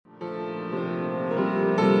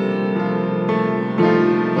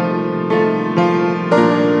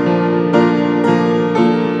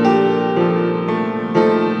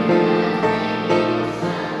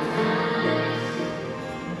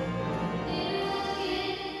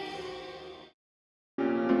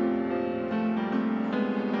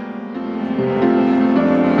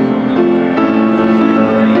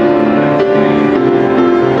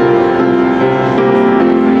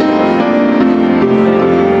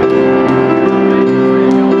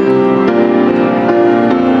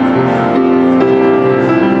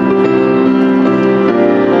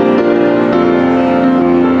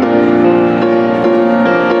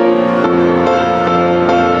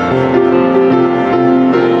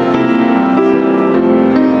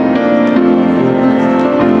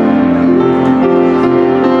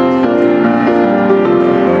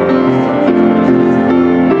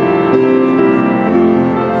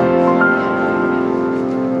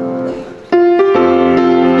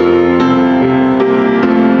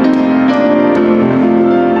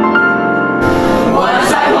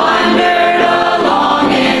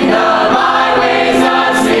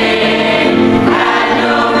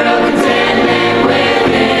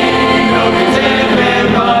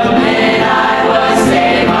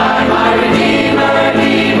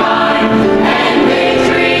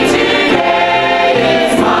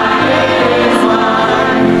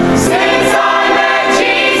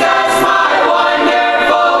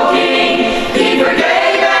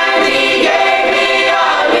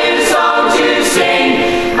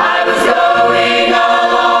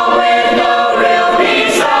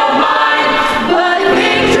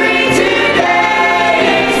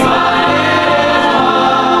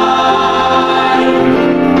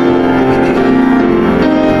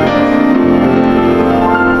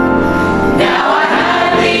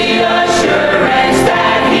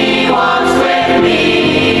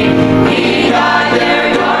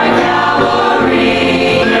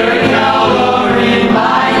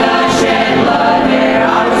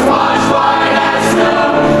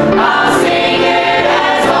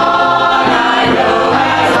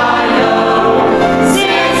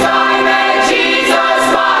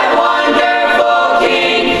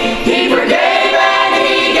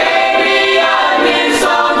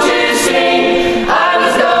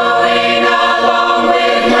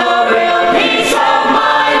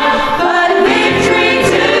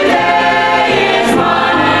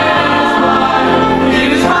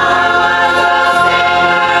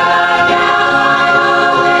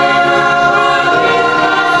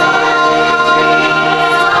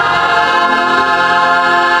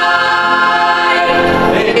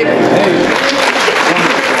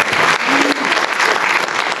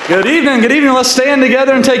Good evening, good evening. Let's stand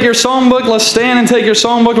together and take your songbook. Let's stand and take your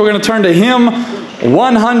songbook. We're going to turn to hymn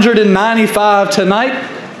 195 tonight.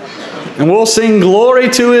 And we'll sing glory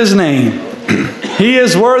to his name. He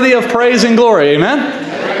is worthy of praise and glory.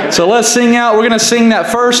 Amen? So let's sing out. We're going to sing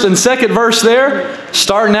that first and second verse there,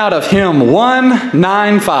 starting out of hymn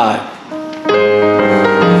 195.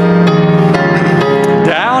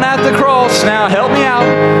 Down at the cross. Now help me out.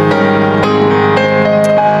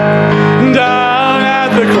 Down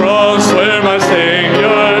at the cross where my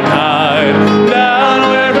Savior died. Down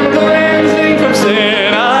where from cleansing from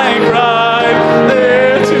sin I cried.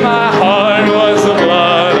 There to my heart was the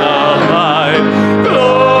blood applied.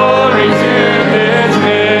 Glory to his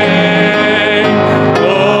name.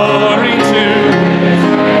 Glory to his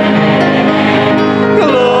name.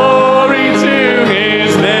 Glory to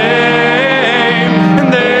his name. And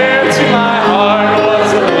there to my heart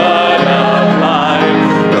was the blood applied.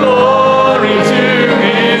 Glory to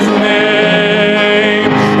his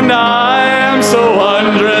name. And I am so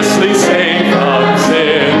wondrously safe from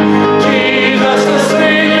sin. Jesus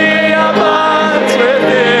completely abides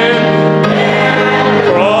within.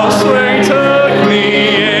 Cross where he took me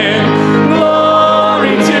in.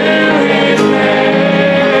 Glory to his name.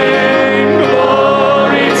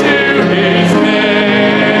 Glory to his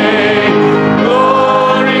name.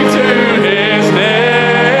 Glory to his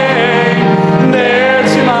name. There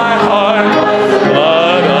to my heart was the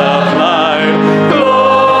blood applied.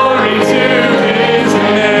 Glory to his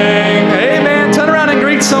name. Amen. Turn around and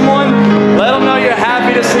greet someone. Let them know you're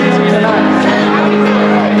happy to see them tonight.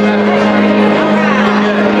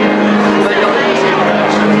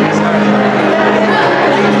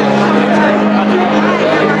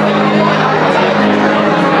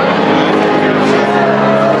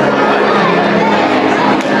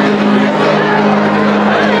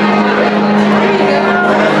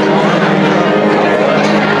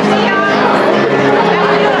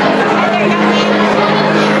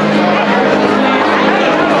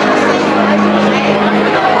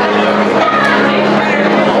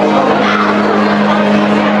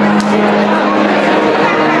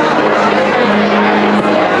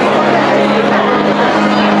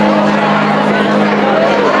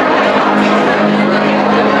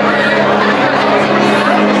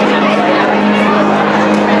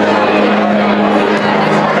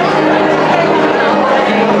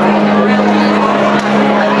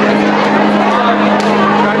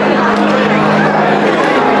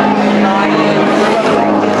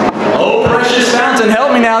 Oh, precious fountain,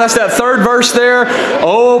 help me now. That's that third verse there.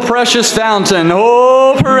 Oh, precious fountain.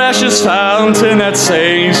 Oh, precious fountain that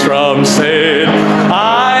saves from sin.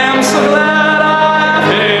 I am so glad I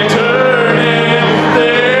have entered in.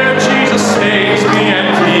 There Jesus saves me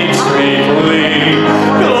and keeps me clean.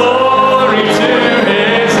 Glory to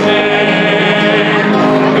his name.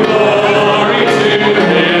 Glory to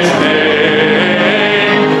his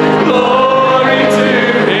name. Glory to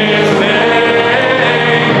his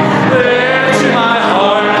name. There to my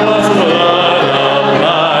heart was the blood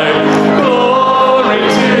applied. Glory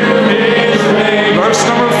to his name. Verse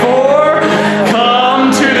number 4.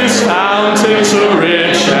 Come to this fountain so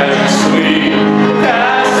rich and sweet.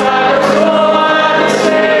 Cast thy soul at the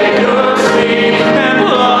Savior's feet and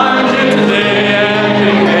plunge in today and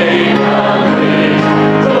be made complete.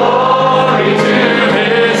 Glory to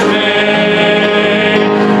his name.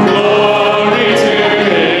 Glory to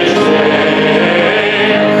his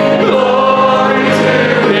name. Glory to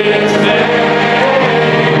his name.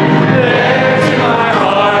 There to my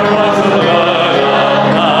heart was the blood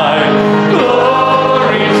applied.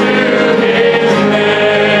 Glory to his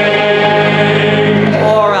name.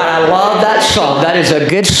 All right, I love that song. That is a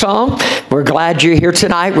good song. We're glad you're here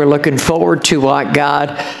tonight. We're looking forward to what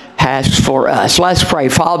God has for us. Let's pray.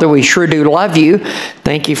 Father, we sure do love you.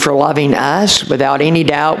 Thank you for loving us. Without any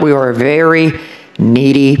doubt, we are very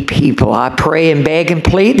needy people. I pray and beg and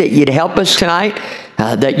plead that you'd help us tonight,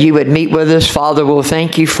 that you would meet with us. Father, we'll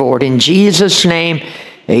thank you for it. In Jesus' name,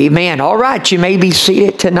 amen. All right, you may be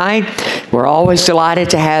seated tonight. We're always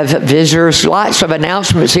delighted to have visitors. Lots of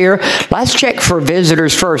announcements here. Let's check for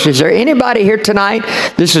visitors first. Is there anybody here tonight?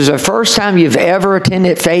 This is the first time you've ever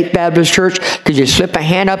attended Faith Baptist Church. Could you slip a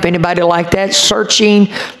hand up? Anybody like that? Searching,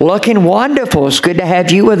 looking wonderful. It's good to have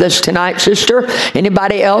you with us tonight, sister.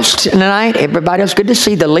 Anybody else tonight? Everybody else? Good to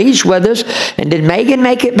see the Lees with us. And did Megan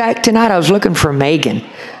make it back tonight? I was looking for Megan.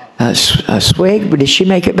 Swig, did she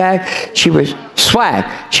make it back? She was Swag.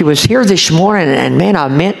 She was here this morning, and man, I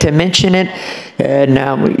meant to mention it.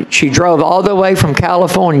 And she drove all the way from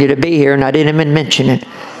California to be here, and I didn't even mention it.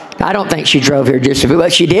 I don't think she drove here just to be,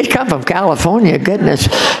 but she did come from California. Goodness.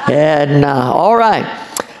 And all right.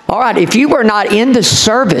 All right, if you were not in the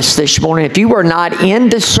service this morning, if you were not in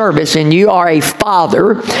the service and you are a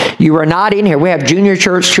father, you are not in here. We have junior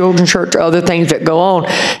church, children's church, other things that go on.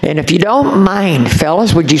 And if you don't mind,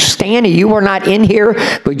 fellas, would you stand? If you were not in here,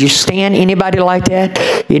 would you stand? Anybody like that?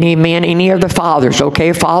 Any men, any of the fathers?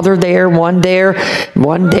 Okay, father there, one there,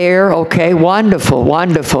 one there. Okay, wonderful,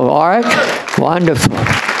 wonderful. All right, wonderful.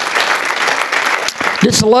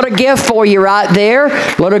 Just a little gift for you right there.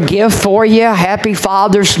 A little gift for you. Happy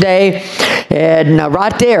Father's Day. And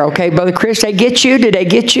right there, okay, Brother Chris, they get you? Did they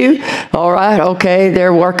get you? All right, okay,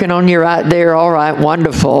 they're working on you right there. All right,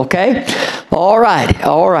 wonderful, okay? All right,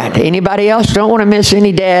 all right. Anybody else? Don't want to miss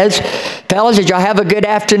any dads. Fellas, did y'all have a good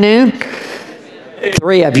afternoon?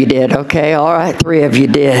 3 of you did, okay, all right, 3 of you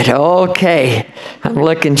did. Okay, I'm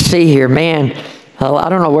looking to see here, man. I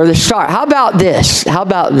don't know where to start. How about this? How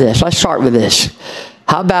about this? Let's start with this.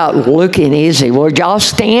 How about looking easy? Well, y'all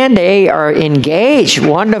stand. They are engaged.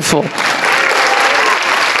 Wonderful.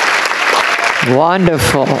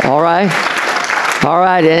 Wonderful. All right. All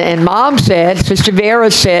right. And Mom said, Sister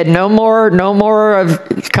Vera said, no more of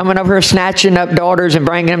coming over here snatching up daughters and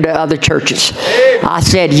bringing them to other churches. I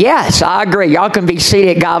said, yes, I agree. Y'all can be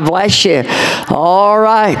seated. God bless you. All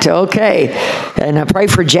right. Okay. And I pray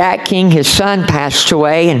for Jack King. His son passed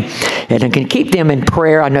away, and I can keep them in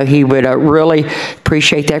prayer. I know he would really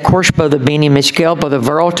appreciate that. Of course, Brother Benny, Miss Gail, Brother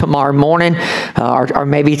Verl tomorrow morning, or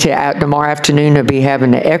maybe tomorrow afternoon, to be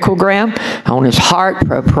having the echogram on his heart.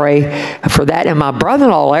 Pray for that. And my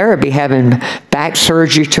brother-in-law, Larry, will be having back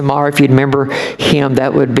surgery tomorrow. If you'd remember him,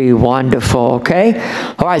 that would be wonderful, okay?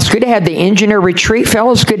 All right, it's good to have the engineer retreat,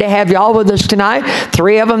 fellas. Good to have y'all with us tonight.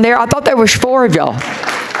 3 of them there. I thought there was 4 of y'all.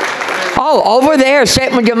 Oh, over there,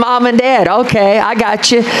 sitting with your mom and dad. Okay, I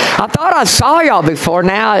got you. I thought I saw y'all before.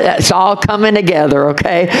 Now it's all coming together,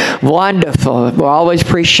 okay? Wonderful. We'll always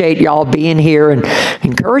appreciate y'all being here, and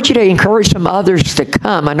encourage you to encourage some others to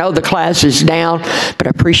come. I know the class is down, but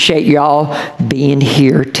I appreciate y'all being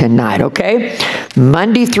here tonight, okay?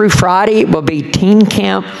 Monday through Friday will be teen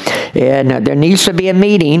camp, and there needs to be a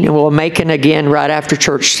meeting, and we'll make it again right after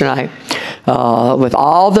church tonight with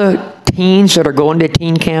all the teens that are going to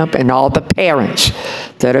teen camp and all the parents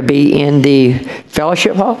that'll be in the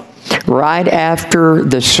fellowship hall right after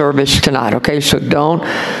the service tonight. Okay, so don't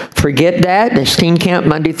forget that. It's teen camp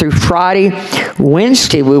Monday through Friday.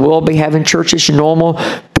 Wednesday, we will be having church as normal.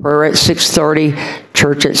 Prayer at 6:30,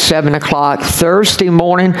 church at 7 o'clock. Thursday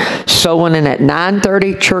morning, soul winning at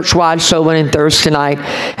 9:30, church-wide soul winning Thursday night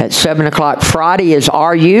at 7 o'clock. Friday is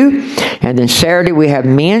RU, and then Saturday we have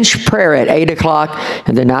men's prayer at 8 o'clock,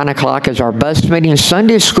 and then 9 o'clock is our bus meeting.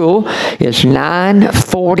 Sunday school is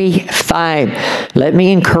 9:45. Let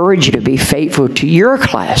me encourage you to be faithful to your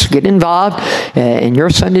class. Get involved in your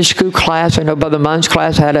Sunday school class. I know Brother Munn's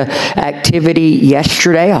class had an activity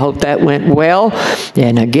yesterday. I hope that went well.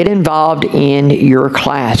 And get involved in your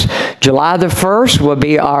class. July the 1st will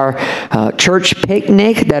be our church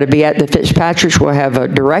picnic. That'll be at the Fitzpatrick's. We'll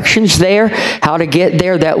have directions there, how to get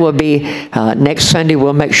there. That will be next Sunday.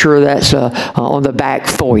 We'll make sure that's on the back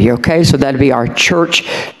for you, okay? So that'll be our church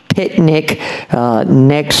picnic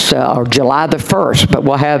next or July the 1st, but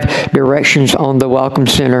we'll have directions on the Welcome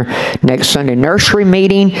Center next Sunday. Nursery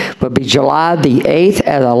meeting will be July the 8th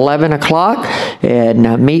at 11 o'clock,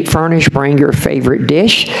 and meat furnish, bring your favorite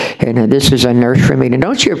dish, and this is a nursery meeting.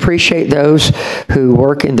 Don't you appreciate those who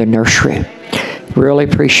work in the nursery? Really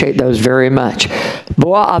appreciate those very much.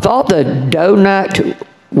 Boy, I thought the donut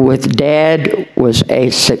with Dad was a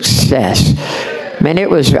success. Man,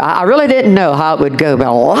 I really didn't know how it would go, but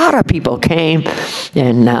a lot of people came,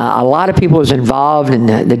 and a lot of people was involved, and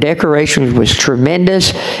the decoration was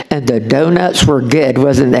tremendous, and the donuts were good,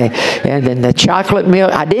 wasn't they? And then the chocolate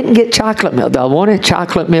milk, I didn't get chocolate milk, though. I wanted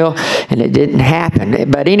chocolate milk, and it didn't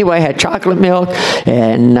happen. But anyway, I had chocolate milk,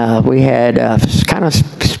 and we had kind of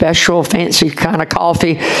special, fancy kind of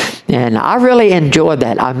coffee, and I really enjoyed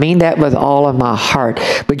that. I mean that with all of my heart.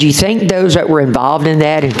 But you think those that were involved in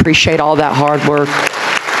that and appreciate all that hard work?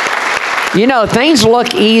 You know, things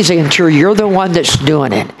look easy until you're the one that's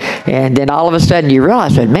doing it. And then all of a sudden you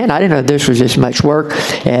realize that, man, I didn't know this was this much work.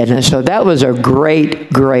 And so that was a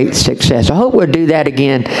great, great success. I hope we'll do that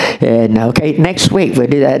again. And okay, next week. We'll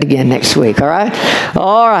do that again next week. All right?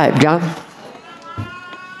 All right, John.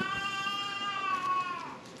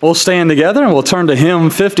 We'll stand together and we'll turn to hymn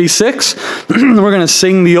 56. We're going to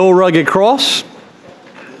sing the Old Rugged Cross.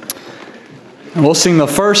 And we'll sing the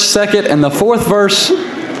first, second, and the fourth verse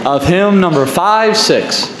of hymn number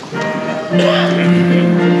 5-6.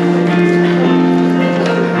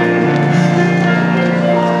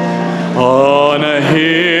 On a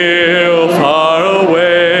hill far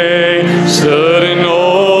away stood an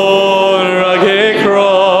old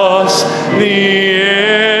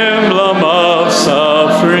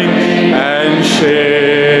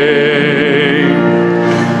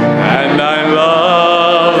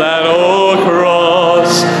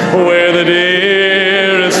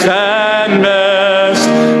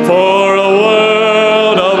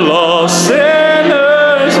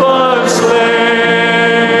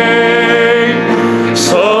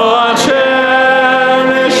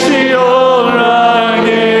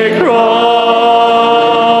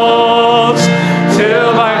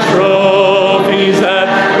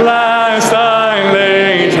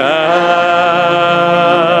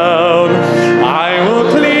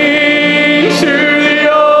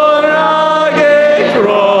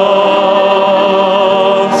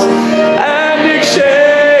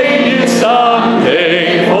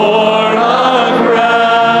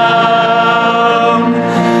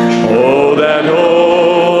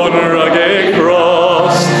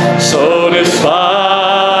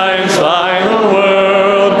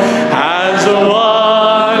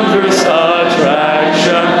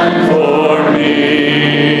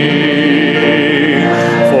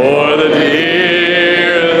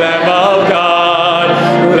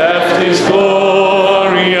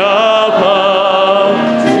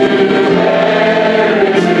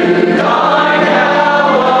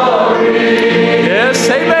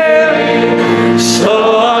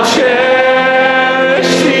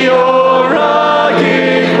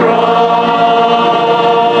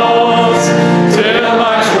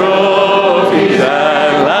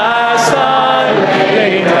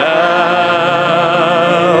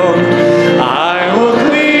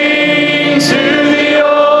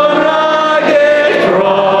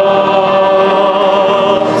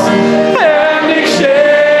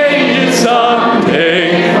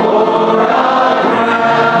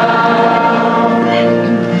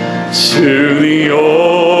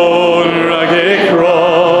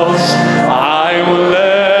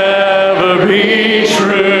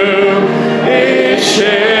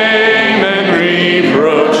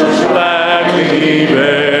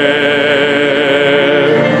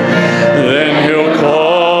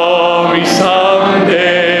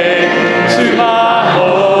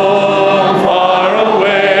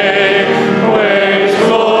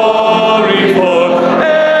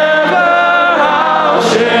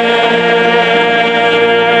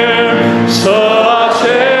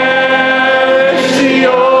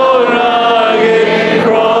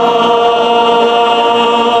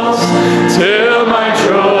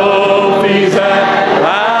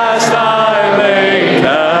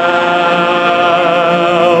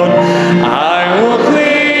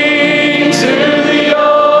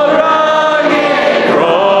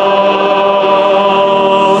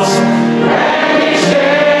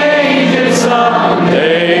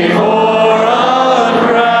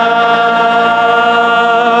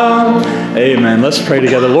pray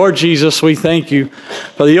together. Lord Jesus, we thank you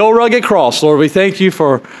for the old rugged cross. Lord, we thank you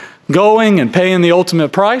for going and paying the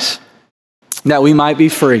ultimate price that we might be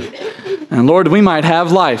free. And Lord, we might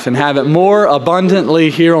have life and have it more abundantly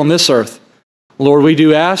here on this earth. Lord, we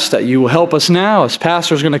do ask that you will help us now as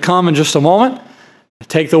Pastor's going to come in just a moment,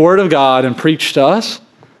 take the word of God and preach to us.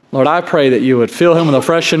 Lord, I pray that you would fill him with a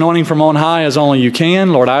fresh anointing from on high as only you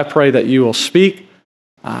can. Lord, I pray that you will speak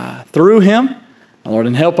through him, Lord,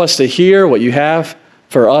 and help us to hear what you have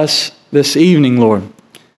for us this evening, Lord.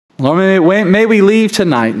 Lord, may we leave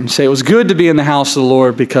tonight and say it was good to be in the house of the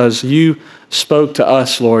Lord because you spoke to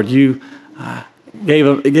us, Lord. You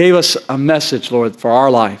gave us a message, Lord, for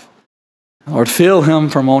our life. Lord, fill him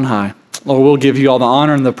from on high. Lord, we'll give you all the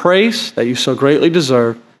honor and the praise that you so greatly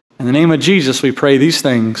deserve. In the name of Jesus, we pray these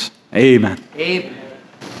things. Amen. Amen.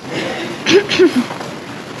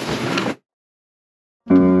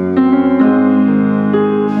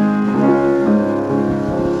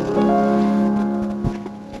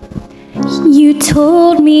 You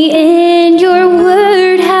told me in your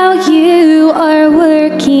word how you are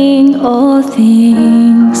working all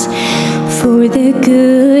things for the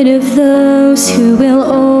good of those who will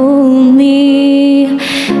only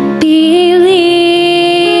believe.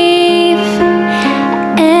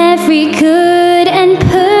 Every good and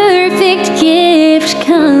perfect gift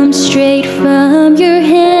comes straight from your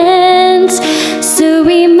hands. So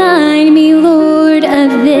remind me, Lord,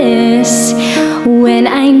 of this when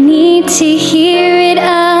I need to hear it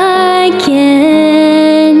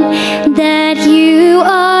again, that you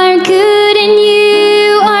are good and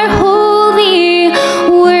you are holy,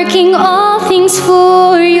 working all things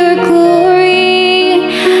for your glory.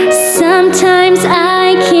 Sometimes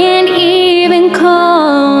I can't even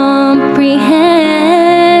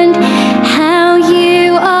comprehend how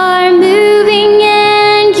you are moving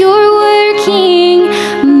and you're working.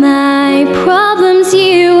 My problems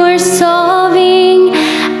you are solving.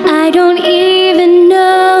 I don't even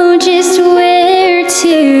know just where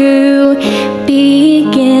to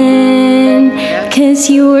begin, 'cause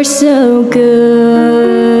you're so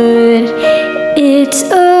good. It's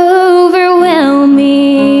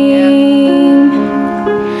overwhelming.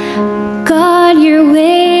 God, your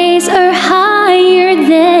ways are higher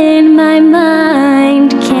than my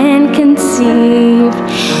mind can conceive,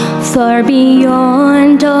 far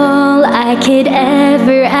beyond all I could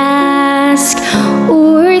ever ask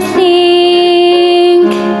or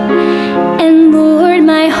think. And Lord,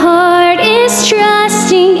 my heart is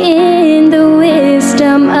trusting in the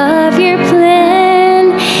wisdom of your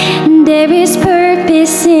plan. There is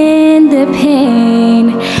purpose in the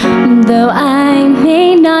pain, though I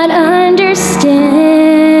may not understand.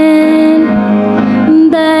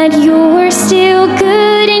 But you're still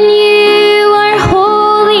good and you are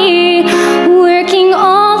holy, working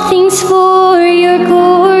all things for your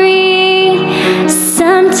glory.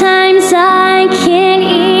 Sometimes I can't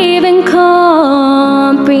even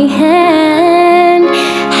comprehend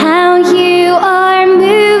how you are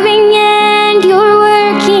moving and you're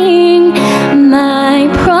working. My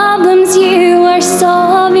problems you are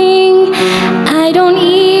solving. I don't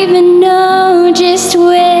even know just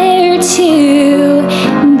where to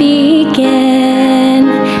begin,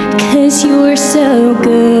 'cause you're so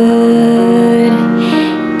good.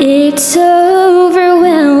 It's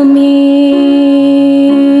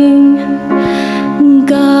overwhelming.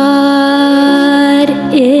 God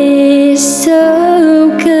is so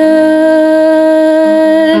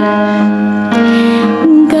good.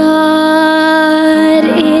 God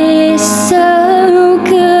is so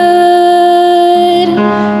good.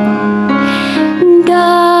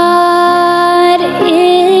 God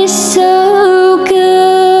is so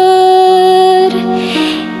good.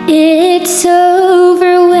 It's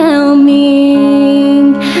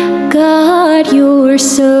overwhelming. God, you're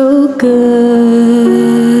so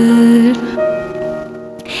good.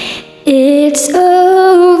 It's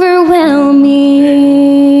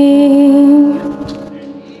overwhelming.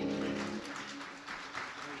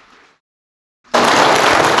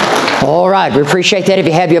 All right, we appreciate that. If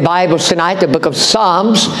you have your Bibles tonight, the book of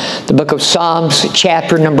Psalms,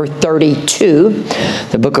 chapter number 32.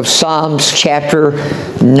 The book of Psalms, chapter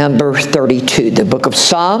number 32. The book of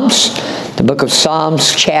Psalms,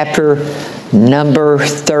 chapter number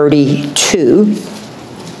 32.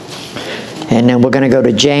 And then we're going to go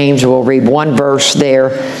to James. We'll read one verse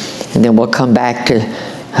there, and then we'll come back to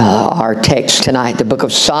our text tonight. The book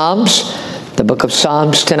of Psalms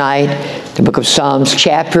tonight, the book of Psalms,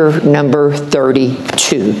 chapter number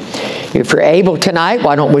 32. If you're able tonight,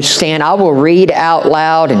 why don't we stand? I will read out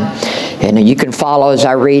loud, and you can follow as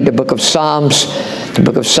I read the book of Psalms, The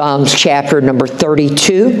book of Psalms, chapter number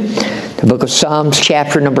 32. The book of Psalms,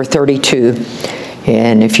 chapter number 32.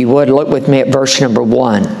 And if you would, look with me at verse number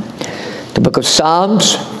 1. The book of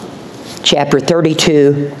Psalms, chapter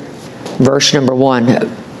 32, verse number 1.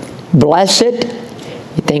 Blessed,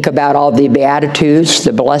 you think about all the Beatitudes,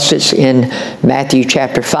 the blesseds in Matthew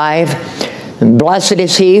chapter 5. And blessed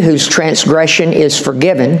is he whose transgression is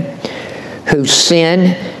forgiven, whose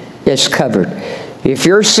sin is covered. If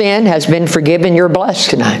your sin has been forgiven, you're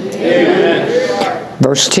blessed tonight. Amen.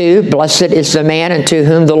 Verse 2, blessed is the man unto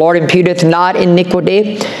whom the Lord imputeth not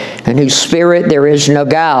iniquity, and whose spirit there is no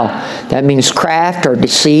guile. That means craft or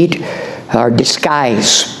deceit or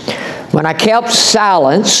disguise. When I kept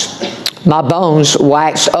silence, my bones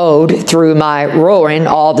waxed old through my roaring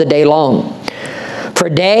all the day long. For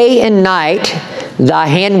day and night thy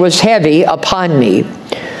hand was heavy upon me.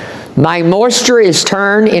 My moisture is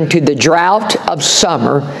turned into the drought of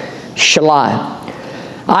summer. Selah.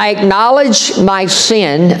 I acknowledge my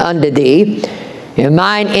sin unto thee, and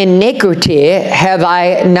mine iniquity have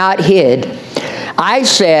I not hid. I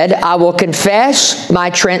said, I will confess my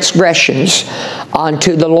transgressions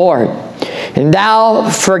unto the Lord, and thou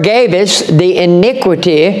forgavest the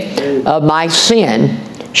iniquity of my sin.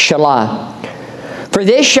 Selah. For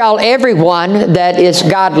this shall every one that is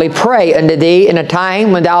godly pray unto thee in a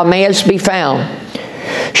time when thou mayest be found.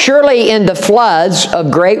 Surely in the floods of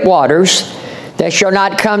great waters that shall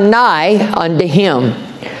not come nigh unto him.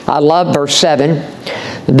 I love verse 7.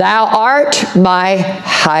 Thou art my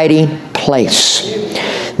hiding place.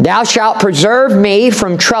 Thou shalt preserve me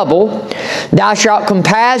from trouble. Thou shalt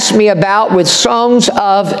compass me about with songs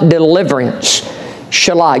of deliverance.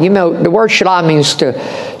 Selah. You know, the word Selah means to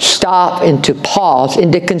stop and to pause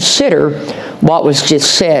and to consider what was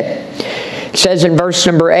just said. It says in verse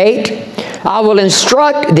number 8, I will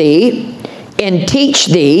instruct thee and teach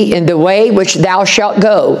thee in the way which thou shalt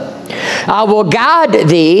go. I will guide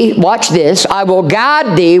thee, watch this, I will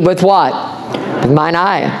guide thee with what? With mine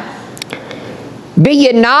eye. Be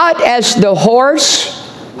ye not as the horse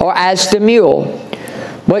or as the mule,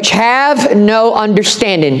 which have no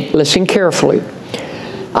understanding. Listen carefully.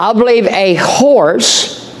 I believe a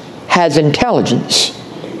horse has intelligence,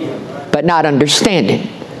 but not understanding.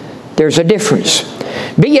 There's a difference.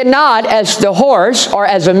 Be ye not as the horse or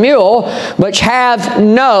as a mule, which have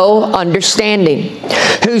no understanding,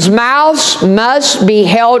 whose mouths must be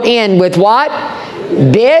held in with what?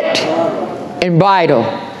 Bit and bridle,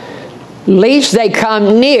 lest they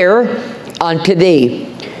come near unto thee.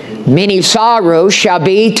 Many sorrows shall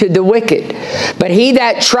be to the wicked, but he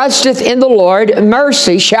that trusteth in the Lord,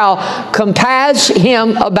 mercy shall compass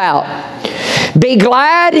him about. Be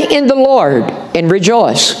glad in the Lord, and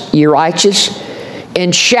rejoice, ye righteous,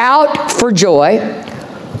 and shout for joy,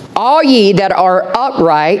 all ye that are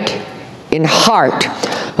upright in heart.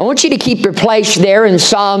 I want you to keep your place there in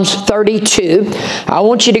Psalms 32. I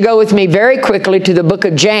want you to go with me very quickly to the book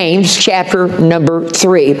of James, chapter number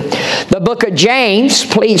 3. The book of James,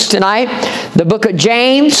 please, tonight. The book of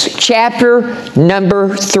James, chapter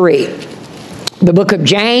number 3. The book of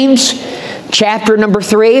James, chapter number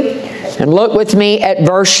 3. And look with me at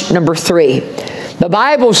verse number 3. The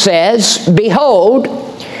Bible says, behold,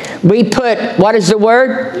 we put, what is the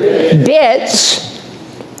word? Bits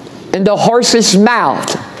in the horse's mouth,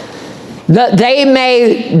 that they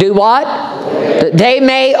may do what? That they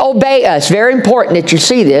may obey us. Very important that you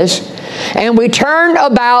see this. And we turn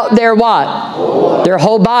about their what? Their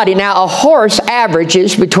whole body. Now, a horse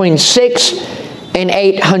averages between 600 and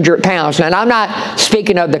 800 pounds. Now, I'm not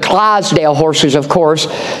speaking of the Clydesdale horses, of course,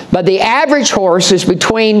 but the average horse is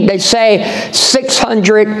between, they say,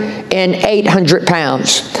 600 and 800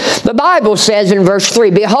 pounds. The Bible says in verse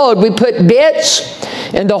 3, behold, we put bits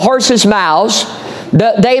in the horses' mouths,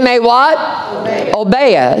 that they may what?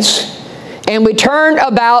 Obey us. And we turn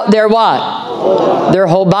about their what? Their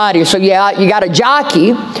whole body. So yeah, you got a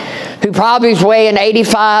jockey who probably is weighing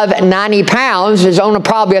 85, 90 pounds, is on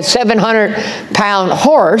probably a 700-pound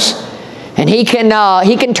horse, and he can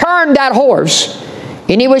turn that horse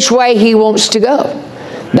any which way he wants to go.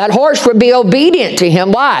 That horse would be obedient to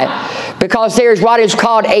him. Why? Because there's what is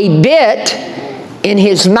called a bit in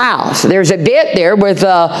his mouth. There's a bit there with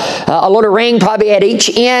a little ring probably at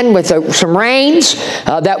each end with some reins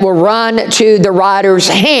that will run to the rider's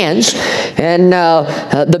hands. And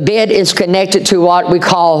the bit is connected to what we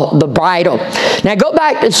call the bridle. Now go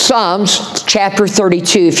back to Psalms chapter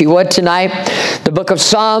 32, if you would, tonight. The book of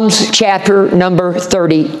Psalms chapter number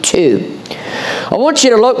 32. I want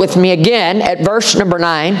you to look with me again at verse number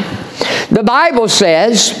 9. The Bible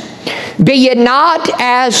says, be ye not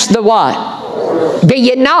as the what? Be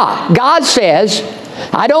ye not. God says,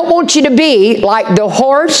 I don't want you to be like the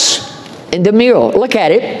horse and the mule. Look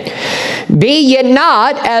at it. Be ye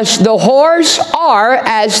not as the horse or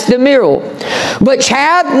as the mule, which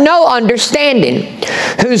have no understanding,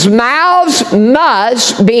 whose mouths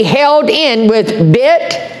must be held in with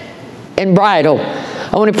bit and bridle.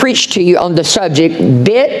 I want to preach to you on the subject,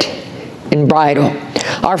 bit and bridle.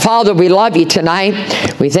 Our Father, we love you tonight.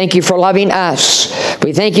 We thank you for loving us.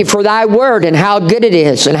 We thank you for thy word and how good it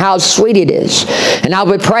is and how sweet it is. And I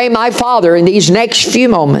would pray, my Father, in these next few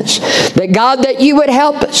moments, that God, that you would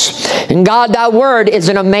help us. And God, thy word is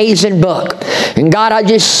an amazing book. And God, I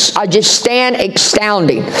just stand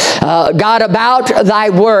astounding, God, about thy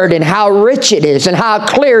word and how rich it is and how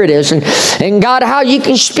clear it is. And God, how you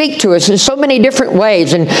can speak to us in so many different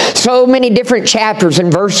ways and so many different chapters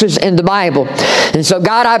and verses in the Bible. And so,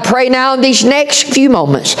 God, I pray now in these next few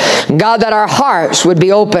moments, God, that our hearts would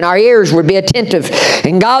be open, our ears would be attentive,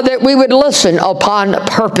 and God, that we would listen upon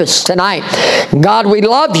purpose tonight. God, we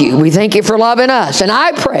love you. We thank you for loving us. And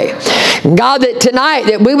I pray, God, that tonight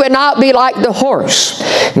that we would not be like the horse.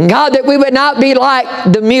 God, that we would not be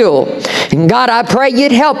like the mule. And God, I pray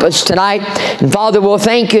you'd help us tonight. And Father, we'll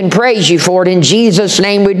thank you and praise you for it. In Jesus'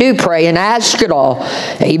 name we do pray and ask it all.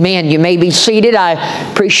 Amen. You may be seated.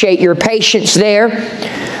 I appreciate your patience there.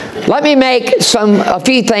 Let me make a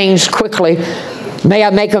few things quickly. May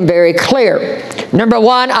I make them very clear. Number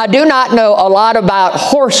one, I do not know a lot about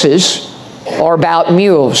horses or about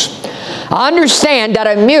mules. I understand that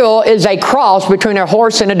a mule is a cross between a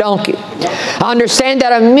horse and a donkey. I understand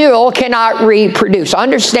that a mule cannot reproduce. I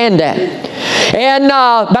understand that. And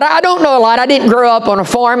but I don't know a lot. I didn't grow up on a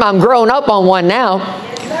farm. I'm growing up on one now.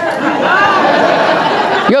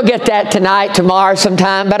 You'll get that tonight, tomorrow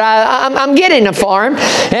sometime. But I'm getting a farm,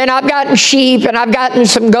 and I've gotten sheep, and I've gotten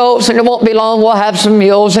some goats, and it won't be long. We'll have some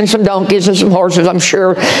mules and some donkeys and some horses, I'm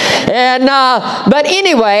sure. And but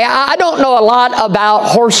anyway, I don't know a lot about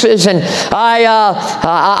horses, and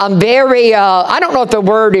I'm very. I don't know if the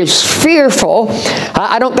word is fearful.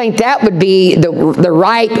 I don't think that would be the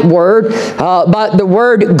right word, but the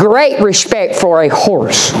word great respect for a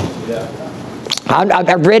horse. Yeah.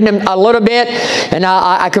 I've ridden them a little bit, and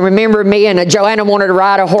I can remember me and Joanna wanted to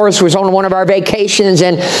ride a horse. It was on one of our vacations,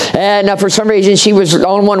 and for some reason she was the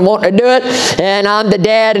only one wanting to do it, and I'm the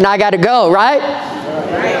dad, and I got to go, right?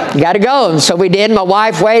 You got to go. And so we did. My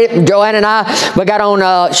wife waited. Joanna and I, we got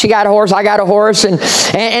on, she got a horse, I got a horse,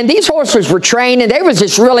 and these horses were trained, and they was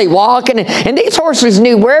just really walking, and these horses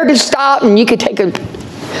knew where to stop, and you could take a,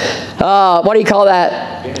 what do you call that?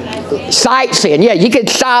 Sightseeing. Yeah, you could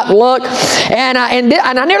stop, look, and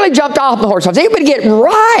I nearly jumped off the horse. I was able to get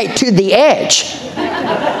right to the edge.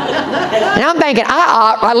 And I'm thinking,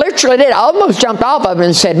 I literally did. I almost jumped off of it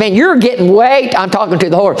and said, man, you're getting I'm talking to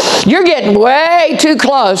the horse. You're getting way too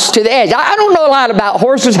close to the edge. I don't know a lot about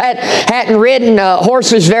horses. Hadn't ridden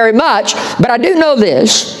horses very much, but I do know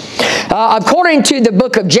this. According to the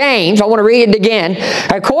book of James, I want to read it again.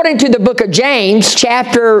 According to the book of James,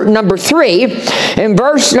 chapter number 3, and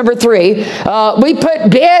verse number 3, we put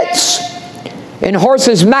bits in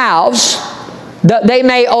horses' mouths that they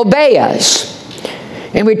may obey us,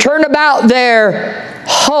 and we turn about their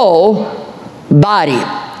whole body.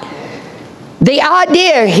 The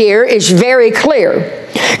idea here is very clear.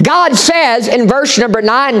 God says in verse number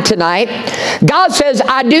 9 tonight, God says,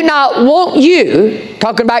 I do not want you,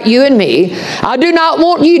 talking about you and me, I do not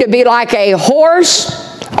want you to be like a horse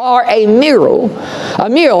or a mule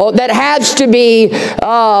that has to be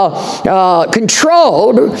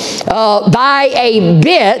controlled by a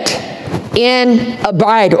bit in a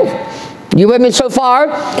bridle. You with me so far?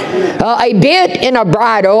 A bit and a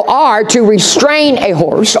bridle are to restrain a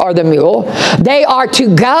horse or the mule. They are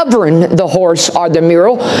to govern the horse or the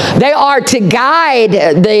mule. They are to guide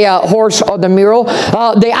the horse or the mule.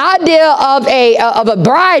 The idea of a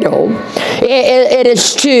bridle, it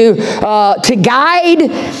is to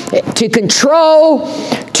guide, to control,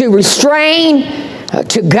 to restrain,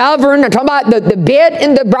 to govern. I'm talking about the bit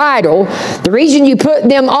and the bridle. The reason you put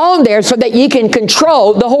them on there so that you can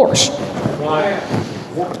control the horse.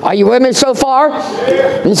 Are you with me so far?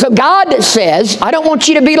 And so God says, I don't want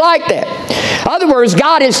you to be like that. In other words,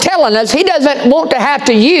 God is telling us He doesn't want to have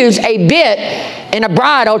to use a bit and a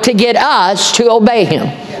bridle to get us to obey Him.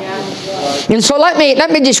 And so let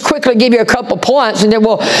me just quickly give you a couple points, and then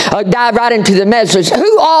we'll dive right into the message.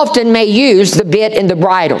 Who often may use the bit and the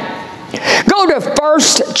bridle? Go to 1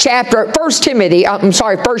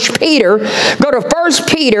 Peter. Go to 1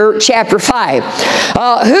 Peter chapter 5.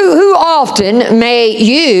 Who often may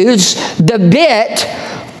use the bit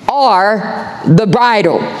are the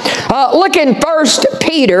bridle. Look in 1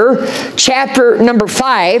 Peter chapter number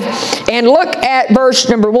 5 and look at verse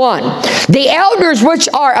number 1. The elders which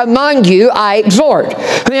are among you I exhort,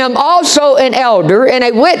 who am also an elder and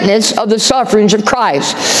a witness of the sufferings of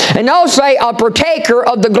Christ, and also a partaker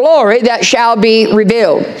of the glory that shall be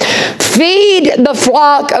revealed. Feed the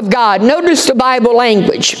flock of God. Notice the Bible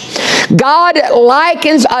language. God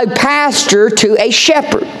likens a pastor to a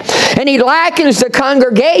shepherd, and he likens the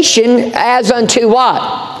congregation as unto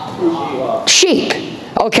what? Sheep.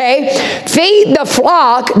 Okay? Feed the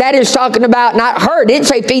flock, that is talking about not herd. He didn't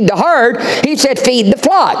say feed the herd. He said feed the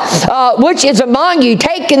flock, which is among you,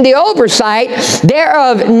 taking the oversight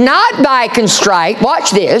thereof, not by constrite,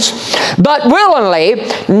 watch this, but willingly,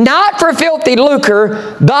 not for filthy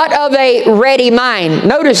lucre, but of a ready mind.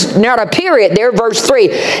 Notice, not a period there, verse 3.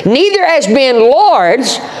 Neither as being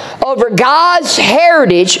lords over God's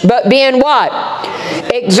heritage, but being what?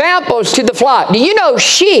 Examples to the flock. Do you know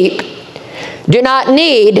sheep do not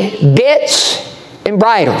need bits and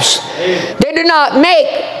bridles? They do not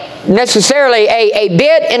make necessarily a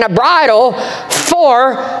bit and a bridle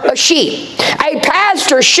for a sheep. A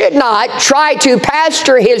pastor should not try to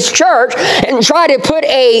pastor his church and try to put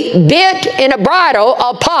a bit and a bridle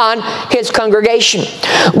upon his congregation.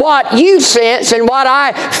 What you sense and what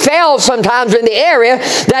I feel sometimes in the area,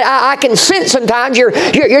 that I can sense sometimes,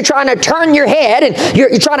 you're trying to turn your head and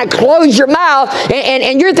you're trying to close your mouth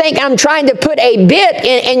and you're thinking I'm trying to put a bit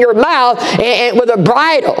in your mouth and with a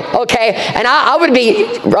bridle, okay? And I would be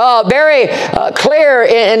very clear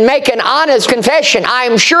in making honest confession. I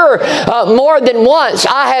am sure more than once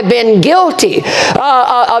I have been guilty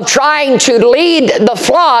of trying to lead the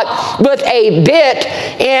flock with a bit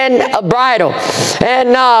and a bridle.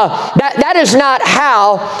 And that is not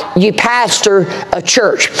how you pastor a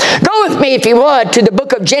church. Go with me, if you would, to the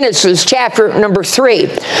book of Genesis, chapter number 3.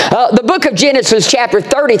 The book of Genesis, chapter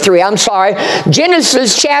 33. I'm sorry.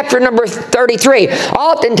 Genesis, chapter number 33.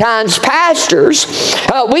 Oftentimes, pastors,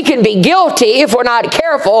 we can be guilty, if we're not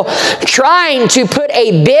careful, trying to put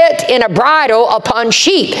a bit and a bridle upon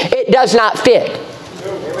sheep. It does not fit.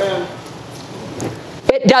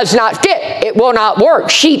 It does not fit. It will not work.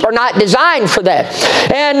 Sheep are not designed for that.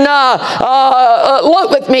 And look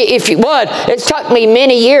with me, if you would. It's took me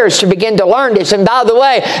many years to begin to learn this. And by the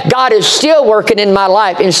way, God is still working in my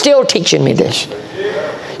life and still teaching me this.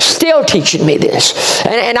 Still teaching me this.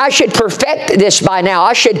 And I should perfect this by now.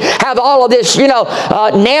 I should have all of this,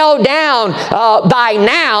 nailed down by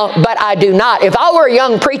now, but I do not. If I were a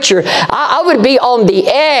young preacher, I would be on the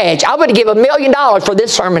edge. I would give $1 million for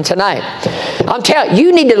this sermon tonight. I'm telling you,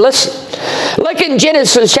 you need to listen. Look in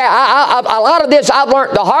Genesis. A lot of this I've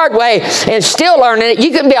learned the hard way and still learning it.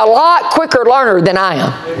 You can be a lot quicker learner than I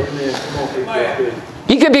am.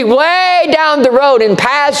 You could be way down the road in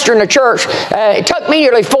pastoring a church. It took me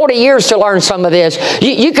nearly 40 years to learn some of this.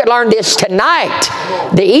 You could learn this tonight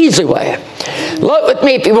the easy way. Look with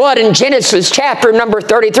me, if you would, in Genesis chapter number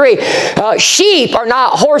 33. Sheep are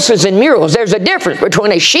not horses and mules. There's a difference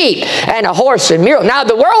between a sheep and a horse and mule. Now,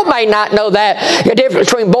 the world may not know that, the difference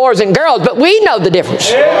between boys and girls, but we know the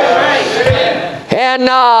difference. And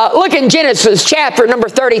look in Genesis chapter number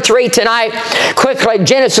 33 tonight. Quickly,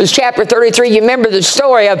 Genesis chapter 33. You remember the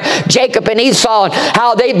story of Jacob and Esau and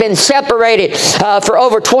how they've been separated for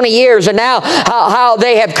over 20 years. And now how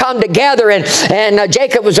they have come together. And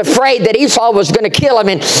Jacob was afraid that Esau was going to kill him.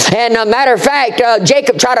 And matter of fact,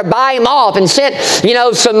 Jacob tried to buy him off and sent,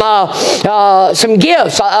 some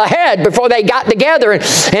gifts ahead before they got together.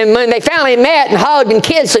 And when they finally met and hugged and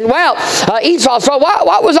kissed, and Esau said,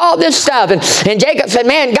 what was all this stuff? And Jacob said,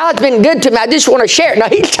 man, God's been good to me. I just want to share it. Now,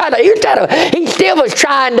 he still was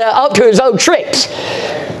trying to up to his own tricks.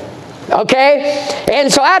 Okay?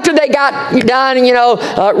 And so after they got done,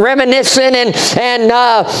 reminiscing and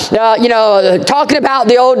talking about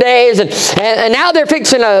the old days, and now they're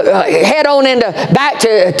fixing to head on back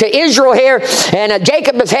to Israel here, and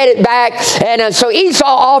Jacob is headed back, and so Esau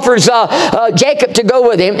offers Jacob to go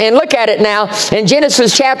with him. And look at it now in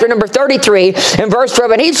Genesis chapter number 33 and verse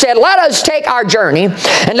 12. And he said, let us take our journey,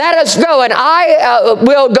 and let us go, and I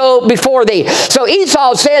will go before thee. So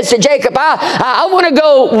Esau says to Jacob, I want to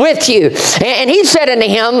go with you. And he said unto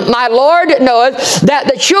him, my Lord knoweth that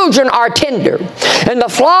the children are tender, and the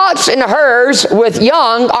flocks and herds with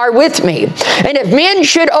young are with me. And if men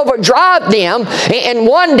should overdrive them, in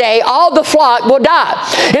one day all the flock will die.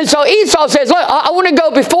 And so Esau says, look, I want to go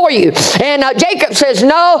before you. And Jacob says,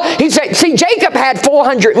 no. He said, see, Jacob had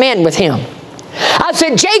 400 men with him. I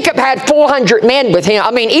said, Jacob had 400 men with him.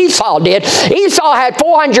 I mean, Esau did. Esau had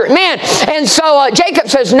 400 men. And so Jacob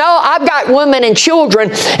says, no, I've got women and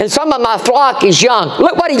children, and some of my flock is young.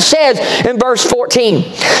 Look what he says in verse 14.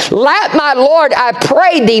 Let my Lord, I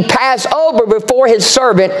pray thee, pass over before his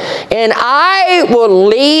servant, and I will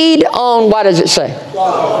lead on, what does it say?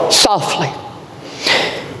 Softly.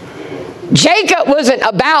 Jacob wasn't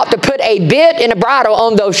about to put a bit and a bridle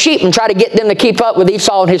on those sheep and try to get them to keep up with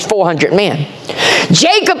Esau and his 400 men.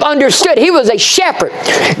 Jacob understood. He was a shepherd.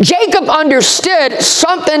 Jacob understood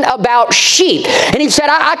something about sheep. And he said,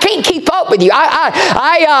 I can't keep up with you.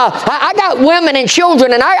 I got women and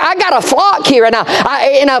children, and I got a flock here. And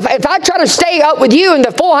if I try to stay up with you and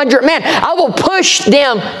the 400 men, I will push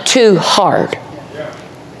them too hard.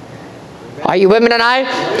 Are you with me tonight?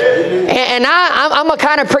 And I'm a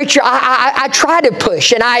kind of preacher. I try to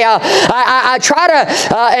push, and I try to,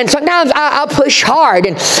 and sometimes I push hard.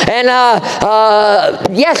 And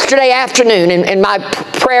yesterday afternoon, in my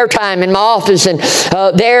prayer time in my office, and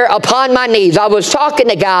there upon my knees, I was talking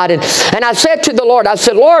to God, and I said to the Lord, I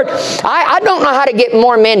said, Lord, I don't know how to get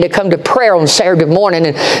more men to come to prayer on Saturday morning.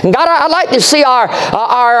 And God, I'd like to see our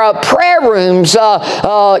prayer rooms,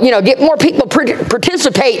 get more people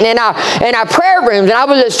participating in our prayer rooms. And I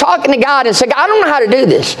was just talking to God and said, God, I don't know how to do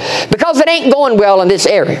this because it ain't going well in this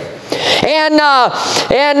area. And I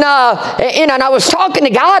was talking to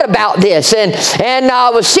God about this, and I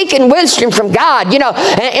was seeking wisdom from God, and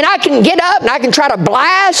I can get up and I can try to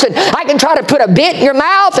blast, and I can try to put a bit in your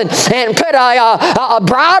mouth and put a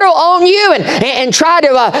bridle on you and try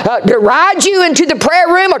to ride you into the prayer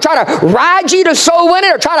room, or try to ride you to soul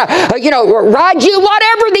winning, or try to ride you,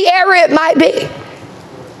 whatever the area it might be.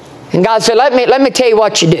 And God said, let me tell you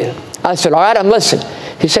what you do. I said, all right, I'm listening.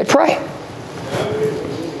 He said, pray.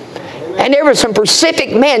 And there were some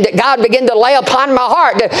specific men that God began to lay upon my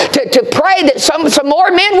heart to pray that some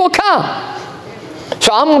more men will come.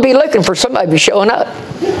 So I'm going to be looking for somebody showing up.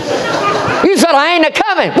 You said, I ain't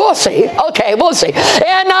coming. We'll see. Okay, we'll see.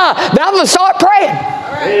 And but I'm going to start praying.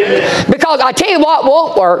 Because I tell you what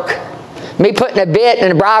won't work. Me putting a bit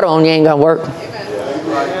and a bridle on you ain't going to work.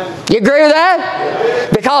 You agree with that?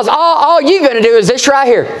 Because all you're going to do is this right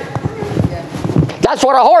here. That's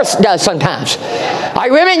what a horse does sometimes. Are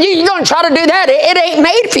you with me? You're going to try to do that. It ain't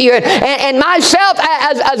made for you. And myself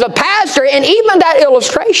as a pastor, and even that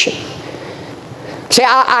illustration. See,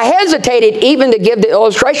 I hesitated even to give the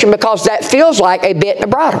illustration because that feels like a bit and a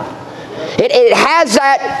bridle. It has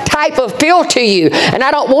that type of feel to you, and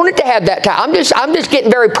I don't want it to have that type. I'm just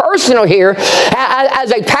getting very personal here.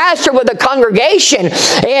 As a pastor with a congregation,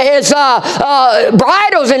 is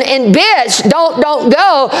bridles and bits don't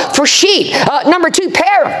go for sheep. Number two,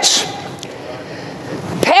 parents.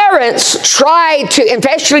 Parents try to,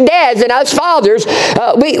 especially dads and us fathers,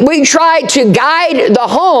 we try to guide the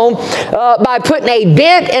home by putting a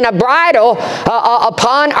bit and a bridle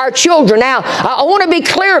upon our children. Now, I want to be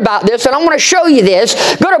clear about this, and I want to show you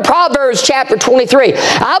this. Go to Proverbs chapter 23.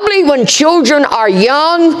 I believe when children are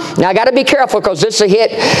young, now I got to be careful because this will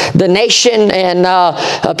hit the nation,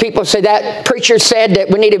 and people say that preacher said that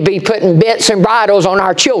we need to be putting bits and bridles on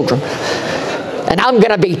our children. And I'm going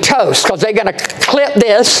to be toast because they're going to clip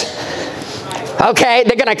this. Okay,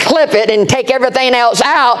 they're going to clip it and take everything else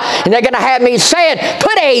out. And they're going to have me saying,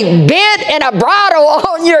 put a bit and a bridle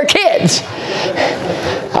on your kids.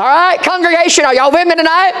 All right, congregation, are y'all with me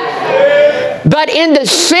tonight? But in the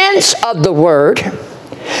sense of the word,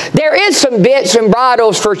 there is some bits and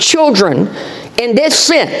bridles for children in this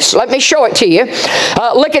sense. Let me show it to you.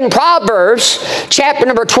 Look in Proverbs chapter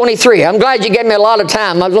number 23. I'm glad you gave me a lot of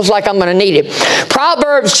time. It looks like I'm going to need it.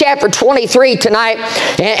 Proverbs chapter 23 tonight,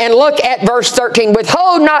 and look at verse 13.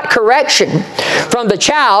 Withhold not correction from the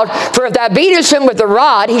child, for if thou beatest him with a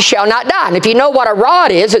rod, he shall not die. And if you know what a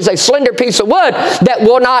rod is, it's a slender piece of wood that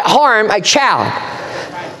will not harm a child.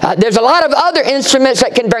 There's a lot of other instruments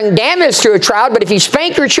that can bring damage to a child, but if you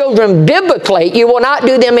spank your children biblically, you will not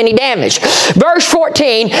do them any damage. Verse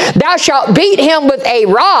 14, thou shalt beat him with a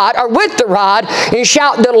rod, or with the rod, and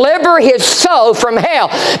shalt deliver his soul from hell.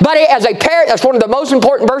 But as a parent, that's one of the most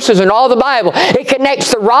important verses in all the Bible. It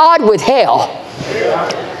connects the rod with hell.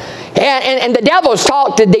 And the devil's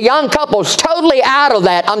talked the young couples totally out of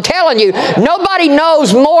that. I'm telling you, nobody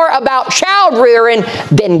knows more about child rearing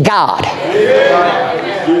than God.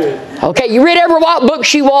 Okay, you read every what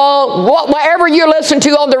books you want, whatever you listen to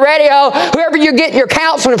on the radio, whoever you're getting your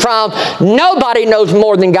counseling from, nobody knows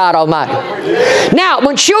more than God Almighty. Now,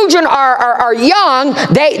 when children are young,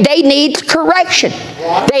 they need correction.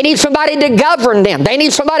 They need somebody to govern them. They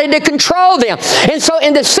need somebody to control them. And so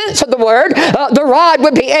in the sense of the word, the rod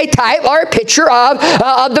would be a type or a picture of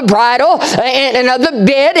the bridle and of the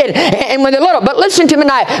bit and when they're little. But listen to me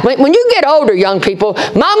tonight. When you get older, young people,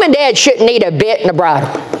 mom and dad shouldn't need a bit and a bridle.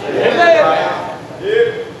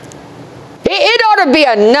 It ought to be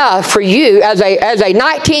enough for you as a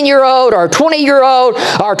 19-year-old or 20-year-old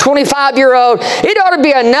or 25-year-old. It ought to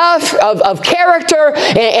be enough of character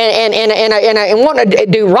and wanting to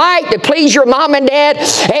do right to please your mom and dad.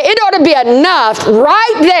 It ought to be enough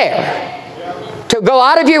right there to go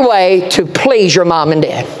out of your way to please your mom and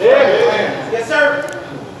dad. Yes, sir.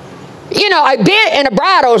 You know, a bit and a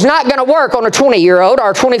bridle is not going to work on a 20-year-old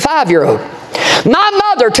or a 25-year-old. My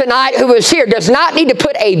mother tonight, who is here, does not need to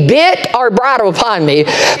put a bit or bridle upon me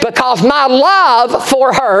because my love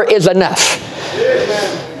for her is enough.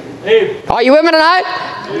 Are you with me tonight?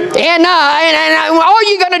 And all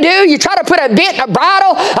you're going to do, you try to put a bit and a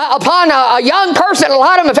bridle upon a young person, a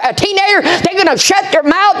lot of them, a teenager, they're going to shut their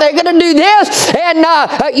mouth, they're going to do this, and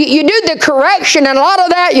you do the correction, and a lot of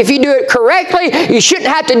that, if you do it correctly, you shouldn't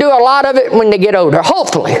have to do a lot of it when they get older,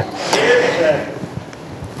 hopefully.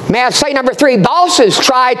 May I say number 3, bosses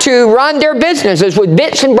try to run their businesses with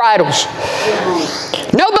bits and bridles.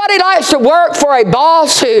 Nobody likes to work for a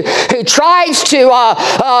boss who tries to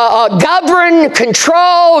govern,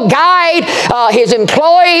 control, guide his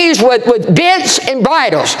employees with bits and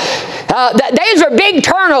bridles. There's a big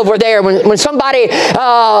turnover there when somebody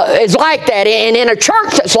is like that, and in a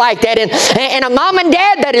church that's like that, and a mom and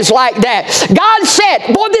dad that is like that. God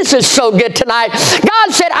said, boy, this is so good tonight.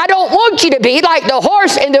 God said, I don't want you to be like the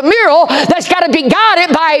horse and the mule that's got to be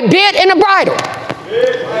guided by a bit and a bridle.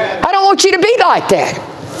 I don't want you to be like that.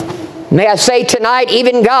 May I say tonight,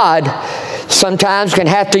 even God sometimes can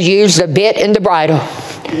have to use the bit and the bridle.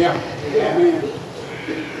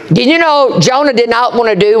 Did you know Jonah did not want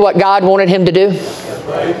to do what God wanted him to do?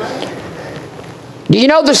 Do you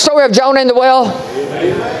know the story of Jonah in the well?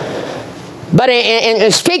 But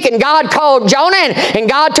in speaking, God called Jonah, and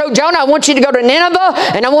God told Jonah, I want you to go to Nineveh,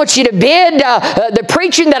 and I want you to bid the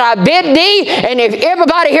preaching that I bid thee. And if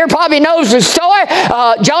everybody here probably knows the story,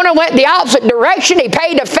 Jonah went the opposite direction. He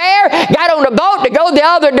paid a fare, got on a boat to go the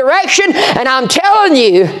other direction. And I'm telling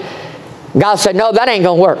you, God said, no, that ain't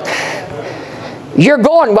going to work. You're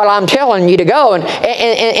going what I'm telling you to go.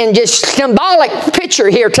 And just symbolic picture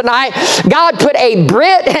here tonight, God put a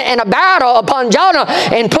bit and a bridle upon Jonah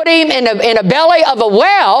and put him in a belly of a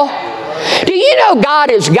well. Do you know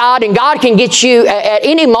God is God, and God can get you at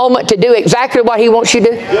any moment to do exactly what He wants you to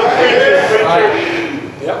do?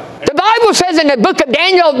 The Bible says in the book of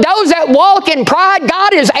Daniel, those that walk in pride,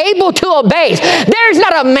 God is able to abase. There's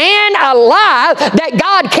not a man alive that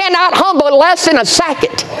God cannot humble less than a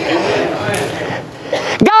second.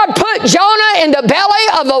 God put Jonah in the belly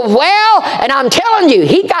of a well, and I'm telling you,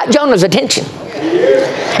 He got Jonah's attention.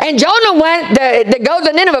 And Jonah went to go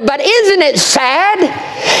to Nineveh. But isn't it sad?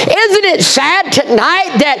 Isn't it sad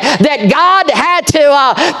tonight that God had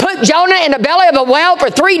to put Jonah in the belly of a well for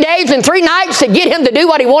 3 days and 3 nights to get him to do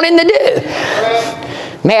what He wanted him to do?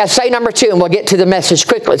 May I say number 2, and we'll get to the message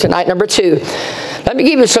quickly tonight. Number 2, let me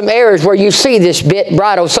give you some areas where you see this bit and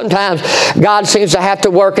bridle. Sometimes God seems to have to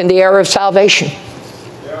work in the area of salvation.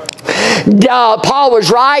 Paul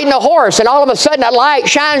was riding a horse, and all of a sudden a light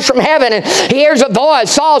shines from heaven, and he hears a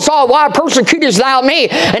voice, Saul, Saul, why persecutest thou me?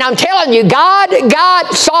 And I'm telling you, God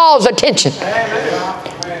got Saul's attention.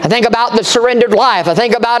 I think about the surrendered life. I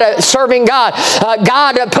think about serving God.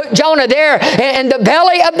 God put Jonah there in the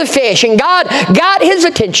belly of the fish, and God got his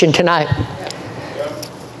attention tonight.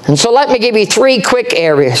 And so let me give you 3 quick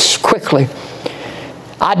areas, quickly.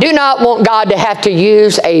 I do not want God to have to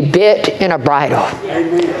use a bit and a bridle.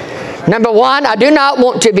 Number 1, I do not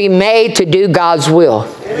want to be made to do God's will.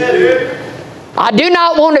 I do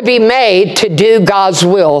not want to be made to do God's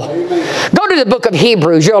will. Go to the book of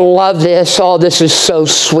Hebrews. You'll love this. Oh, this is so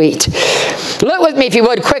sweet. Look with me, if you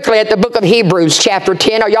would, quickly at the book of Hebrews, chapter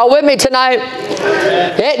 10. Are y'all with me tonight?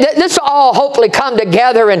 This will all hopefully come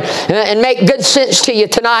together and make good sense to you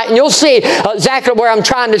tonight. And you'll see exactly where I'm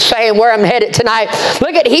trying to say and where I'm headed tonight.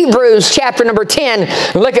 Look at Hebrews, chapter number 10.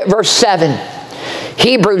 And look at verse 7.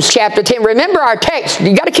 Hebrews chapter 10. Remember our text.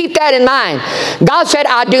 You got to keep that in mind. God said,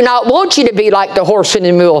 I do not want you to be like the horse and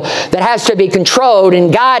the mule that has to be controlled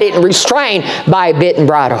and guided and restrained by a bit and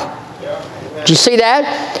bridle. Did you see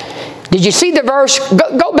that? Did you see the verse?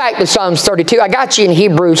 Go back to Psalms 32. I got you in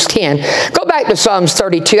Hebrews 10. Go back to Psalms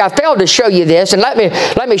 32. I failed to show you this, and let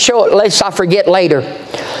me show it lest I forget later.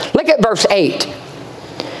 Look at verse 8.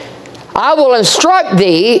 I will instruct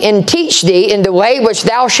thee and teach thee in the way which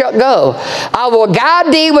thou shalt go. I will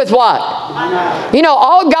guide thee with what? You know,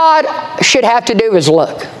 all God should have to do is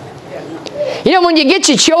look. You know, when you get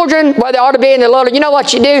your children, where they ought to be in the little, you know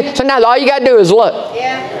what you do? Sometimes all you got to do is look.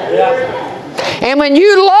 Yeah. And when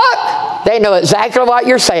you look, they know exactly what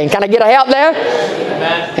you're saying. Can I get a help there?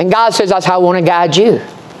 Amen. And God says, that's how I want to guide you.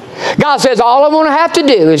 God says, all I want to have to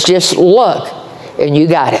do is just look, and you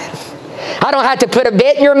got it. I don't have to put a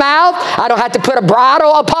bit in your mouth. I don't have to put a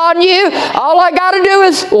bridle upon you. All I got to do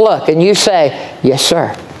is look, and you say, yes,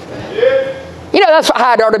 sir. You know, that's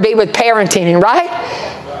how it ought to be with parenting, right?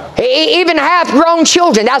 Even half-grown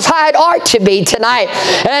children, that's how it ought to be tonight.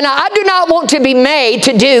 And I do not want to be made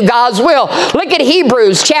to do God's will. Look at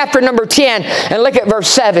Hebrews chapter number 10 and look at verse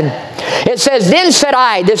 7. It says, then said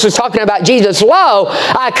I, this is talking about Jesus, lo,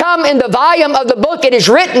 I come in the volume of the book, it is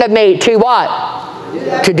written of me to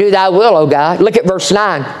what? To do thy will, O God. Look at verse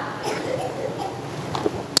 9.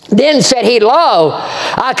 Then said he, lo,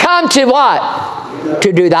 I come to what?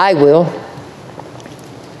 To do thy will.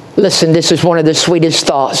 Listen, this is one of the sweetest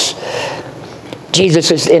thoughts.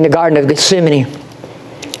 Jesus is in the Garden of Gethsemane.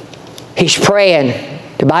 He's praying.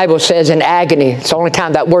 The Bible says in agony. It's the only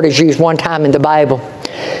time that word is used one time in the Bible.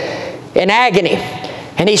 In agony.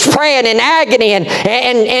 And he's praying in agony,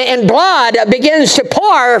 and blood begins to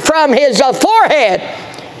pour from his forehead.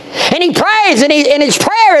 And he prays, and his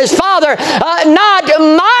prayer is, Father, not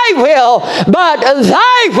my will, but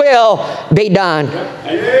thy will be done.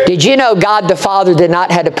 Amen. Did you know God the Father did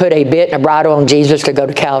not have to put a bit and a bridle on Jesus to go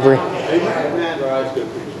to Calvary? Amen.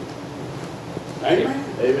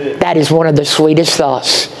 Amen. That is one of the sweetest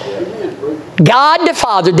thoughts. God the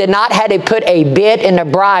Father did not have to put a bit and a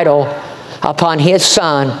bridle upon his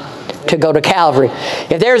Son to go to Calvary.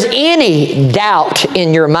 If there's any doubt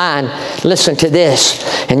in your mind, listen to this.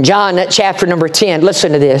 In John chapter number 10,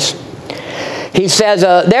 listen to this. He says,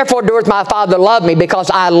 therefore doeth my Father love me, because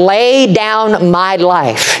I lay down my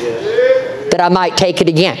life that I might take it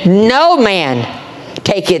again. No man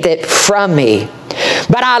taketh it from me,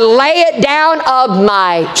 but I lay it down of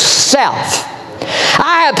myself.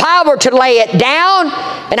 I have power to lay it down,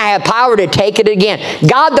 and I have power to take it again.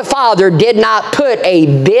 God the Father did not put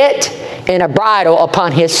a bit and a bridle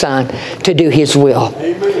upon his Son to do his will.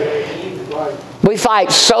 Amen. We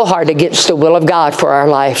fight so hard against the will of God for our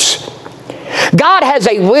lives. God has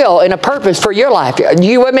a will and a purpose for your life. Are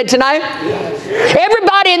you with me tonight?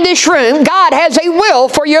 Everybody in this room, God has a will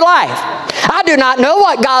for your life. I do not know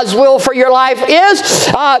what God's will for your life is.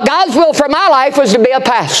 God's will for my life was to be a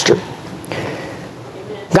pastor.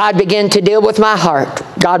 God began to deal with my heart.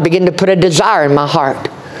 God began to put a desire in my heart.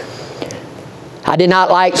 I did not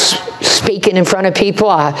like speaking in front of people.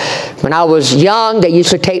 When I was young, they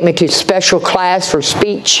used to take me to special class for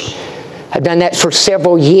speech. I've done that for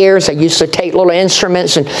several years. I used to take little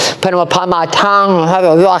instruments and put them upon my tongue.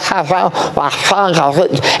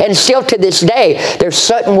 And still to this day, there's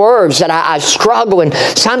certain words that I struggle, and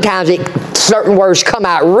sometimes certain words come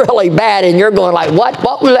out really bad, and you're going like, what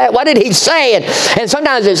was that? What did he say? And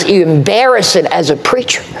sometimes it's embarrassing as a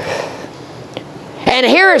preacher. And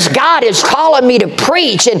here is God is calling me to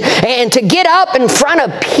preach and to get up in front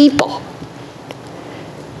of people.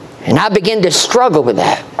 And I began to struggle with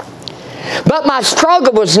that. But my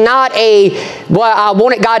struggle was not I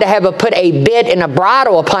wanted God to put a bit and a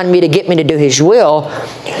bridle upon me to get me to do his will.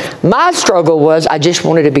 My struggle was I just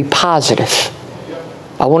wanted to be positive.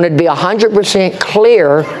 I wanted to be 100%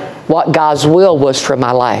 clear what God's will was for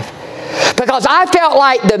my life. Because I felt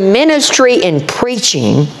like the ministry in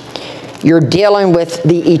preaching, you're dealing with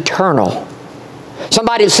the eternal.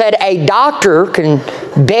 Somebody said a doctor can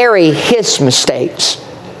bury his mistakes,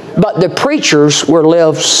 but the preachers will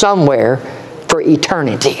live somewhere for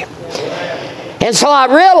eternity. And so I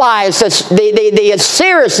realized the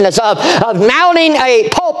seriousness of mounting a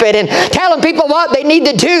pulpit and telling people what they need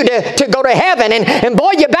to do to go to heaven. And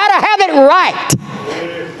boy, you better have it right.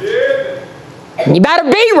 And you better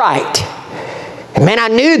be right. And man, I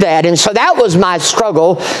knew that. And so that was my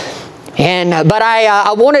struggle. But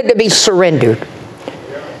I wanted to be surrendered.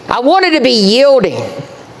 I wanted to be yielding.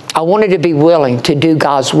 I wanted to be willing to do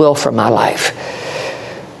God's will for my life.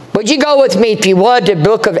 Would you go with me, if you would, to the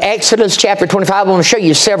book of Exodus chapter 25. I want to show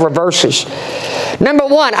you several verses. Number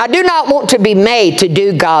one, I do not want to be made to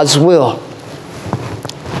do God's will.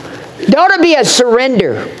 There ought to be a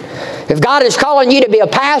surrender. If God is calling you to be a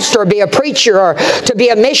pastor, or be a preacher, or to be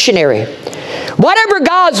a missionary, whatever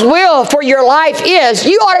God's will for your life is,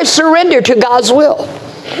 you ought to surrender to God's will.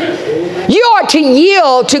 You ought to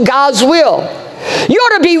yield to God's will. You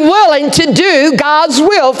ought to be willing to do God's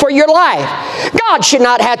will for your life. God should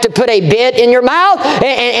not have to put a bit in your mouth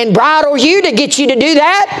and bridle you to get you to do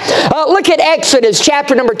that. Look at Exodus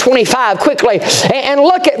chapter number 25 quickly, and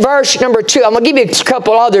look at verse number 2. I'm going to give you a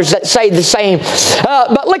couple others that say the same.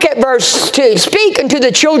 But look at verse 2. Speak unto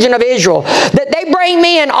the children of Israel that they bring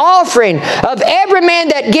me an offering of every man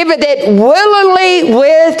that giveth it willingly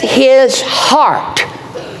with his heart.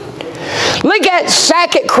 Look at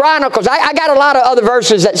 2 Chronicles. I got a lot of other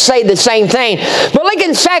verses that say the same thing. But look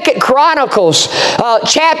in 2 Chronicles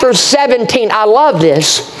chapter 17. I love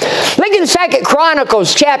this. Look in 2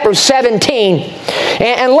 Chronicles chapter 17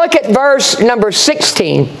 and look at verse number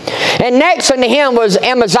 16. And next unto him was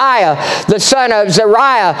Amaziah, the son of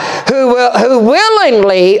Zariah, who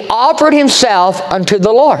willingly offered himself unto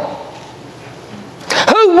the Lord.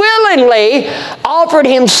 Who willingly offered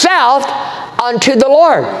himself unto the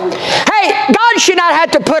Lord. Hey, God should not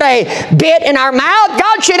have to put a bit in our mouth.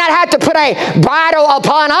 God should not have to put a bridle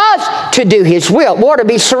upon us to do His will. We ought to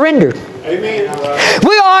be surrendered. Amen.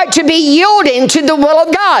 We ought to be yielding to the will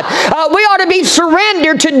of God. We ought to be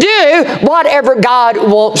surrendered to do whatever God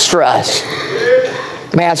wants for us.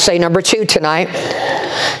 May I say number 2 tonight?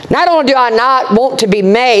 Not only do I not want to be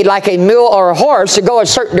made like a mule or a horse to go a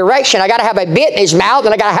certain direction, I got to have a bit in his mouth,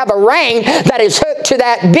 and I got to have a rein that is hooked to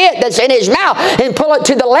that bit that's in his mouth, and pull it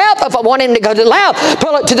to the left if I want him to go to the left,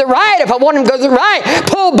 pull it to the right if I want him to go to the right,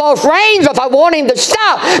 pull both reins if I want him to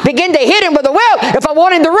stop, begin to hit him with a whip if I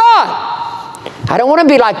want him to run. I don't want to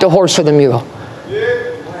be like the horse or the mule.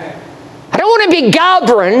 I don't want to be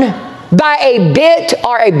governed by a bit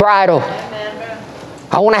or a bridle.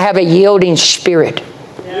 I want to have a yielding spirit,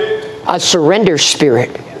 a surrender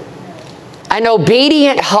spirit, an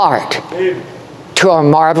obedient heart to our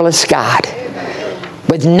marvelous God.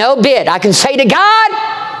 With no bit, I can say to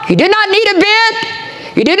God, you do not need a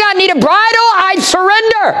bit, you do not need a bridle, I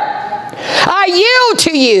surrender. I yield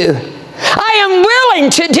to you. I am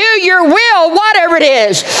willing to do your will, whatever it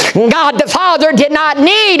is. God the Father did not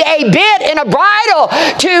need a bit and a bridle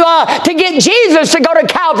to get Jesus to go to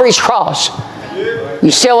Calvary's cross.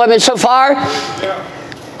 You still with me so far?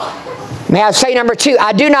 May I say number 2,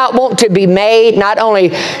 I do not want to be made, not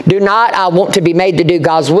only do not I want to be made to do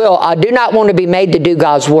God's will, I do not want to be made to do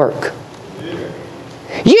God's work.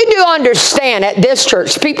 You do understand at this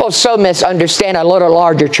church, people so misunderstand a little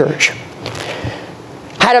larger church.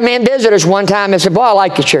 I had a man visit us one time and said, boy, I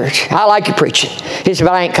like your church. I like your preaching. He said,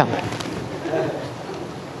 but I ain't coming.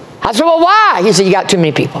 I said, well, why? He said, you got too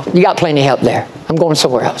many people. You got plenty of help there. I'm going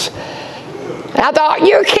somewhere else. And I thought,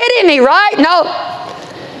 you're kidding me, right? No.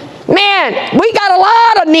 Man, we got a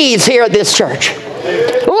lot of needs here at this church.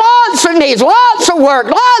 Lots of needs, lots of work,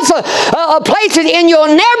 lots of places, and you'll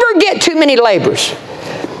never get too many laborers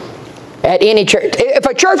at any church. If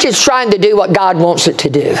a church is trying to do what God wants it to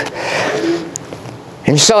do.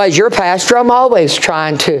 And so as your pastor, I'm always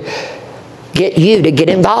trying to get you to get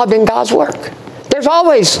involved in God's work. There's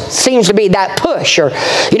always seems to be that push or,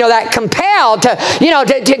 that compelled to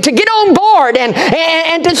get on board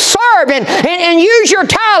and to serve and use your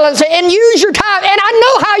talents and use your time. And I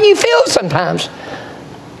know how you feel sometimes.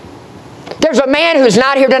 There's a man who's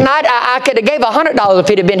not here tonight. I could have gave $100 if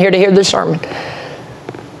he'd have been here to hear this sermon.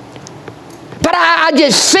 But I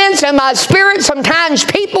just sense in my spirit sometimes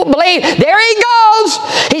people believe, there he goes.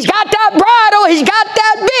 He's got that bridle. He's got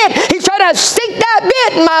that bit. He's trying to stick that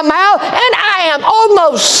bit in my mouth. And I am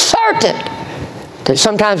almost certain that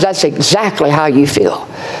sometimes that's exactly how you feel.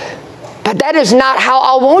 But that is not how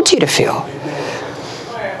I want you to feel.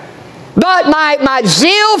 But my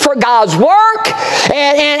zeal for God's work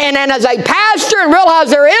and as a pastor and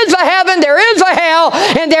realize there is a heaven, there is a hell,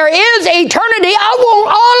 and there is eternity, I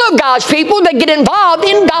want all of God's people to get involved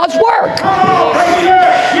in God's work.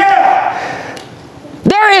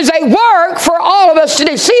 There is a work for all of us to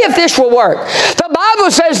do. See if this will work. The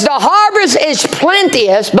Bible says the harvest is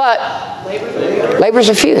plenteous, but laborers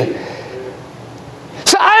are few.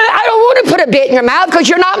 So I don't want to put a bit in your mouth because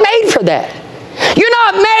you're not made for that. You're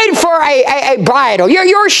not made for a bridle.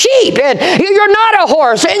 You're a sheep, and you're not a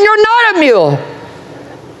horse, and you're not a mule.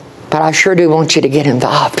 But I sure do want you to get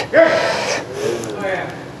involved.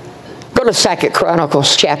 Go to 2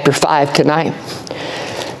 Chronicles chapter 5 tonight.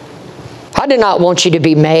 I do not want you to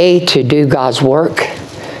be made to do God's work.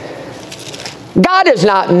 God is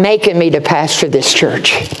not making me to pastor this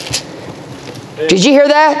church. Did you hear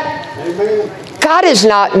that? God is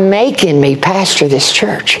not making me pastor this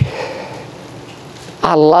church.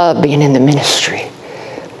 I love being in the ministry.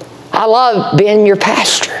 I love being your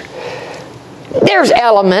pastor. There's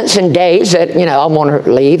elements and days that, I want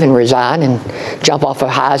to leave and resign and jump off a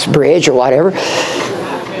highest bridge or whatever.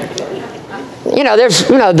 There's,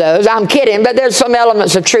 those. I'm kidding, but there's some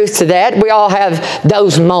elements of truth to that. We all have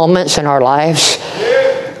those moments in our lives.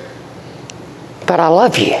 But I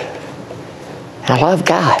love you. I love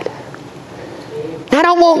God. I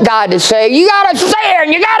don't want God to say, you got to stay there,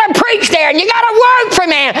 and you got to preach there, and you got to work for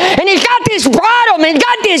man, and he's got this bridle, and he's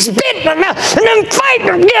got this bit, and then fight, I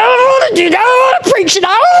don't want to preach it,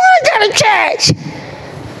 I don't want to go to church.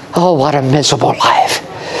 Oh, what a miserable life.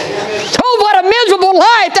 Oh, what a miserable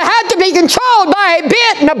life to have to be controlled by a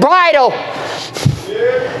bit and a bridle.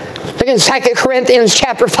 Look in 2 Corinthians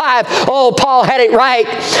chapter 5. Oh, Paul had it right.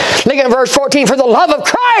 Look at verse 14. For the love of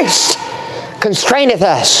Christ constraineth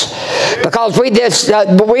us, because we thus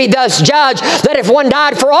judge that if one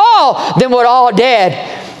died for all, then we're all dead.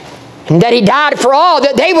 And that he died for all,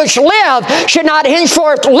 that they which live should not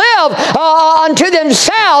henceforth live unto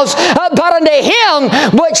themselves, but unto him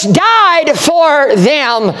which died for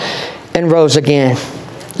them and rose again.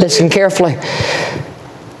 Listen carefully.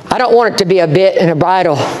 I don't want it to be a bit and a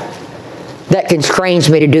bridle that constrains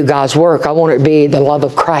me to do God's work. I want it to be the love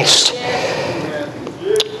of Christ.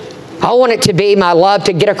 I want it to be my love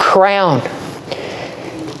to get a crown.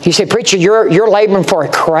 You say, preacher, you're laboring for a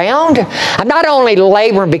crown? I'm not only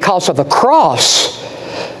laboring because of a cross,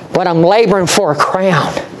 but I'm laboring for a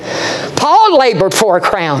crown. Paul labored for a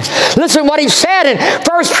crown. Listen what he said in 1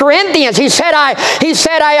 Corinthians. He said,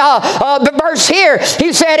 verse here,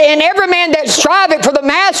 he said, and every man that striveth for the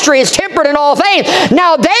mastery is temperate in all things.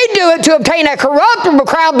 Now they do it to obtain a corruptible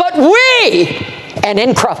crown, but we an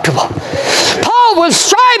incorruptible. Paul was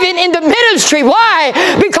striving in the ministry. Why?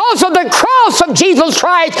 Because of the cross of Jesus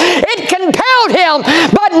Christ. It compelled him.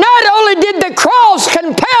 But not only did the cross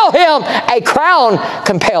compel him, a crown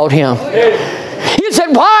compelled him. You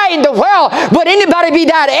said, why in the world would anybody be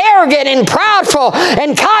that arrogant and proudful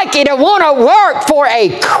and cocky to want to work for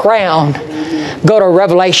a crown? Go to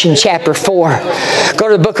Revelation chapter 4. Go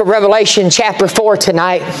to the book of Revelation chapter 4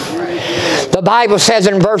 tonight. The Bible says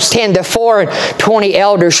in verse 10, the 4 and 20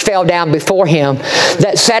 elders fell down before him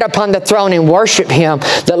that sat upon the throne and worshiped him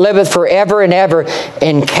that liveth forever and ever,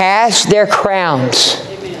 and cast their crowns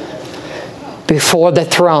before the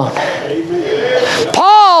throne.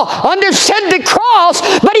 Paul understood the cross,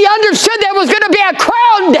 but he understood there was going to be a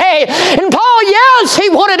crown day. And Paul, yes, he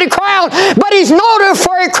wanted a crown, but his motive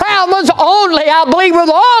for a crown was only, I believe with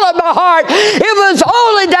all of my heart, it was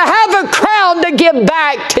only to have a crown to give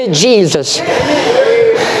back to Jesus.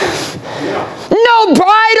 No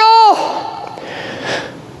bridle,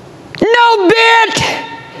 no bit,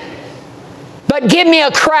 but give me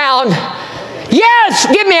a crown. Yes,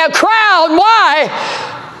 give me a crown. Why?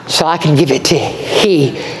 So I can give it to he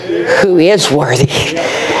who is worthy.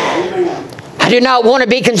 I do not want to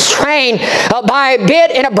be constrained by a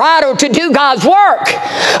bit and a bridle to do God's work.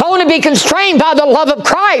 I want to be constrained by the love of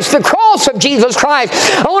Christ, the cross of Jesus Christ.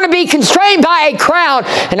 I want to be constrained by a crown,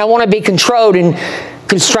 and I want to be controlled and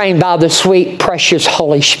constrained by the sweet, precious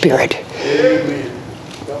Holy Spirit.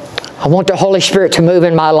 I want the Holy Spirit to move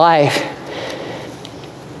in my life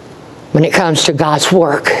when it comes to God's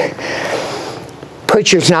work.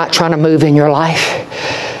 Preacher's not trying to move in your life.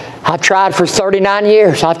 I've tried for 39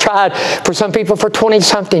 years. I've tried for some people for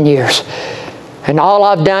 20-something years. And all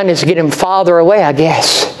I've done is get them farther away, I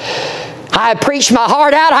guess. I preached my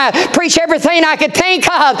heart out. I preached everything I could think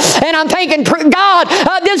of. And I'm thinking, God,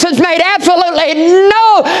 this has made absolutely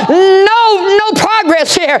no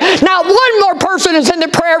progress here. Not one more person is in the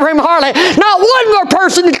prayer room, hardly. Not one more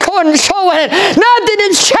person is going and showing it. Nothing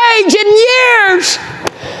has changed in years.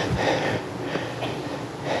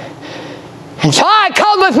 And so I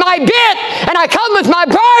come with my bit, and I come with my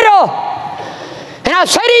bridle, and I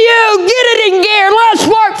say to you, get it in gear, let's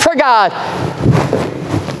work for God.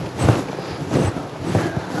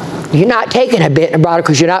 You're not taking a bit and a bridle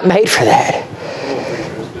because you're not made for that.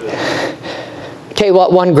 I'll tell you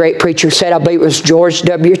what one great preacher said, I believe it was George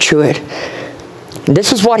W. Truett. And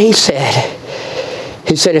this is what he said.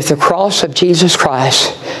 He said, if the cross of Jesus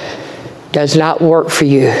Christ does not work for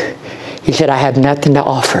you, he said, I have nothing to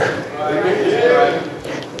offer.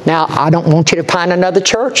 Now, I don't want you to find another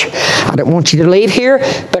church. I don't want you to leave here.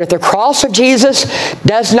 But if the cross of Jesus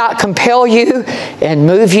does not compel you and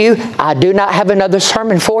move you, I do not have another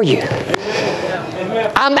sermon for you.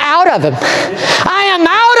 I'm out of them. I am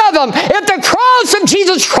out of them. If the cross of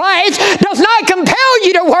Jesus Christ does not compel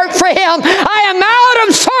you to work for Him, I am out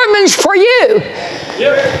of sermons for you.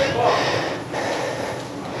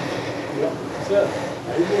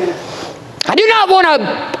 I do not not want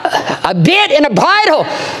a bit and a bridle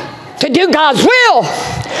to do God's will.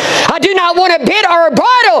 I do not want a bit or a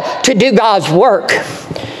bridle to do God's work.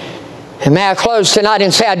 And may I close tonight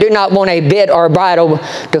and say I do not want a bit or a bridle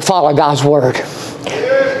to follow God's word.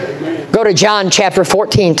 Go to John chapter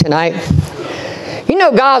 14 tonight. You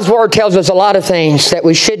know, God's word tells us a lot of things that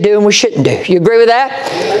we should do and we shouldn't do. You agree with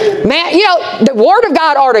that? Man, you know, the word of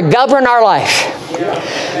God ought to govern our life.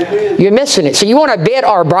 You're missing it. So you want a bit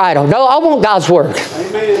or a bridle? No, I want God's word.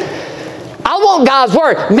 I want God's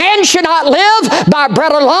word. Man should not live by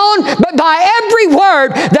bread alone, but by every word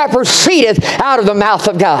that proceedeth out of the mouth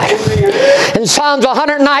of God. In Psalms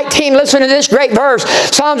 119, listen to this great verse.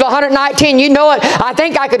 Psalms 119, you know it. I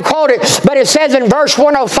think I could quote it, but it says in verse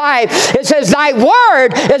 105, it says, Thy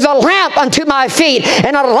word is a lamp unto my feet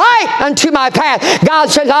and a light unto my path. God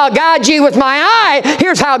says, I'll guide you with my eye.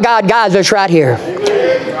 Here's how God guides us right here.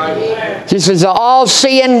 This is an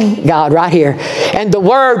all-seeing God right here. And the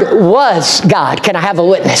word was God. Can I have a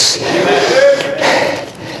witness?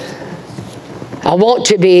 I want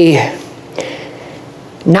to be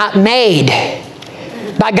not made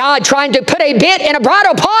by God trying to put a bit and a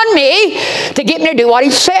bridle upon me to get me to do what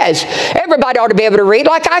He says. Everybody ought to be able to read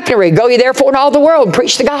like I can read. Go ye therefore in all the world and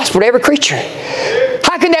preach the gospel to every creature.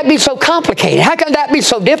 How can that be so complicated? How can that be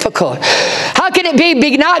so difficult? How can it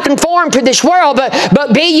be not conformed to this world,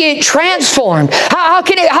 but be ye transformed? How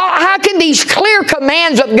can these clear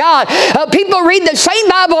commands of God, people read the same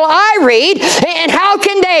Bible I read, and how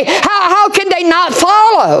can they not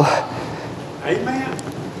follow? Amen.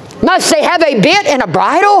 Must they have a bit and a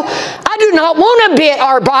bridle? I do not want a bit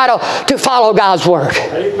or a bridle to follow God's word.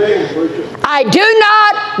 Amen. I do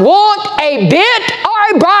not want a bit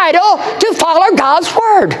or a bridle to follow God's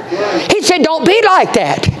word. He said, don't be like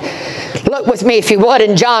that. Look with me, if you would,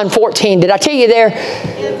 in John 14. Did I tell you there?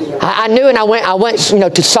 I knew, and I went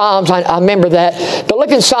to Psalms. I remember that. But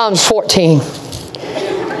look in Psalms 14.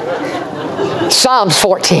 Psalms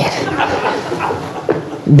 14.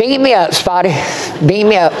 Beam me up, Spotty. Beam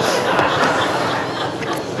me up.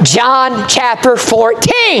 John chapter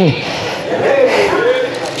 14.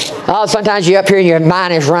 Oh, sometimes you're up here and your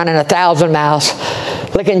mind is running 1,000 miles.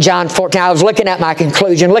 Look in John 14. I was looking at my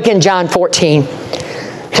conclusion. Look in John 14.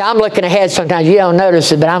 So I'm looking ahead sometimes. You don't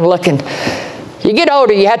notice it, but I'm looking. You get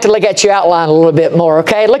older, you have to look at your outline a little bit more,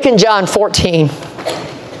 okay? Look in John 14.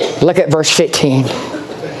 Look at verse 15.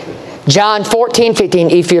 John 14,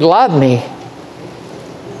 15. If you love me,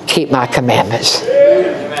 keep my commandments.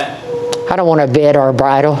 Amen. I don't want a bit or a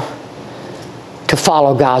bridle to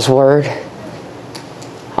follow God's word.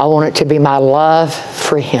 I want it to be my love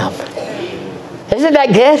for Him. Isn't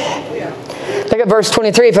that good? Look at verse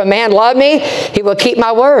 23. If a man love me, he will keep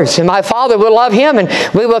my words, and my Father will love him, and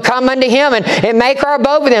we will come unto him and make our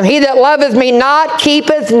abode with him. He that loveth me not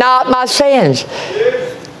keepeth not my sayings.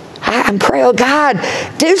 I'm praying, oh God,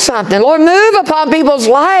 do something. Lord, move upon people's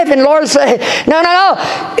life. And Lord say, no.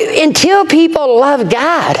 Until people love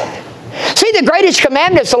God. See, the greatest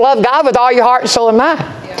commandment is to love God with all your heart and soul and mind.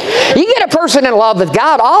 You get a person in love with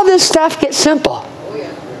God, all this stuff gets simple.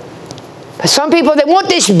 But some people, they want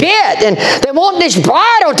this bit and they want this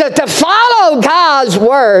bridle to follow God's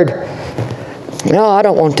word. No, I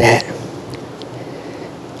don't want that.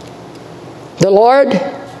 The Lord,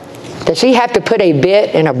 does He have to put a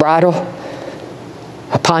bit and a bridle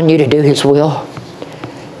upon you to do His will?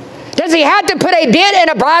 Does He have to put a bit and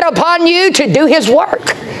a bridle upon you to do His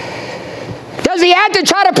work? Does He have to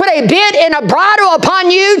try to put a bit and a bridle upon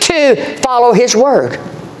you to follow His word?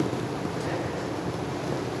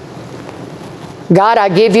 God, I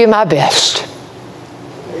give you my best.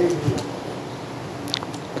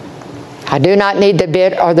 I do not need the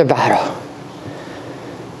bit or the bridle.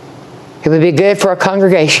 It would be good for a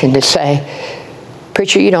congregation to say,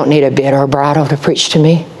 preacher, you don't need a bit or a bridle to preach to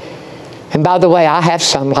me. And by the way, I have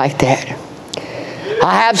some like that.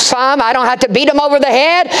 I have some. I don't have to beat them over the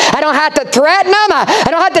head. I don't have to threaten them. I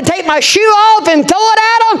don't have to take my shoe off and throw it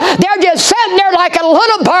at them. They're just sitting there like a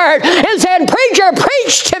little bird and saying, preacher,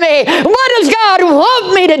 preach to me. What does God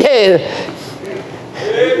want me to do?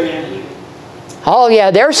 Amen. Oh yeah,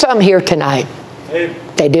 there's some here tonight.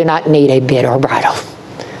 They do not need a bit or bridle.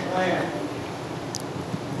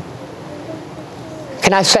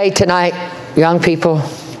 Can I say tonight, young people,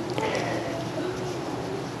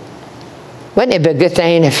 wouldn't it be a good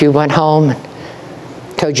thing if you went home and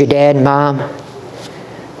told your dad and Mom,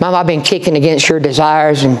 I've been kicking against your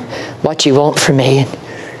desires and what you want from me.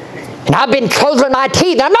 And I've been closing my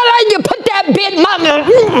teeth. I'm not letting you put that bit in my...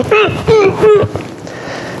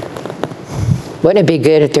 Wouldn't it be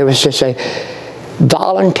good if there was just a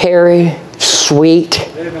voluntary, sweet,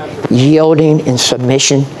 yielding and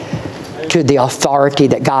submission to the authority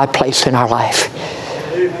that God placed in our life.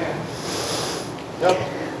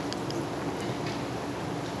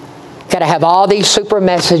 Got to have all these super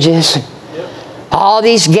messages, all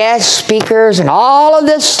these guest speakers, and all of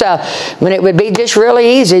this stuff, when it would be just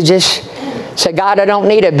really easy. Just say, God, I don't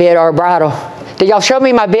need a bit or a bridle. Did y'all show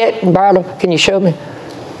me my bit and bridle? Can you show me?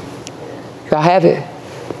 Y'all have it?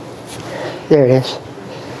 There it is.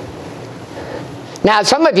 Now,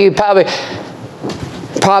 some of you probably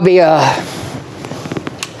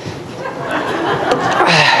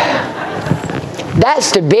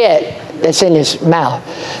that's the bit that's in his mouth.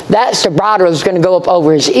 That's the bridle that's going to go up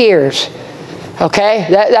over his ears. Okay?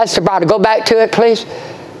 That's the bridle. Go back to it, please.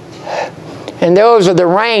 And those are the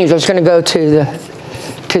reins that's going to go to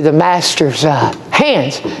the master's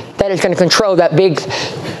hands. That is going to control that big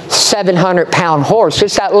 700-pound horse.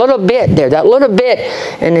 Just that little bit there, that little bit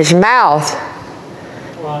in his mouth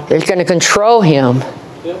is going to control him.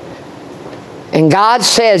 And God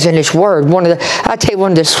says in His Word, I tell you,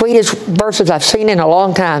 one of the sweetest verses I've seen in a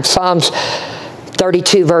long time, Psalms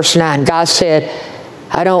 32, verse 9. God said,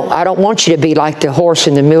 I don't want you to be like the horse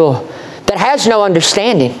and the mule that has no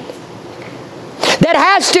understanding, that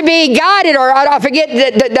has to be guided, or I forget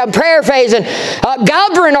the paraphrasing,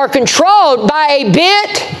 governed or controlled by a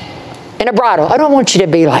bit and a bridle. I don't want you to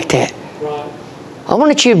be like that. I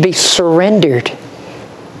want you to be surrendered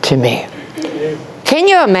to me. Can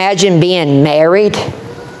you imagine being married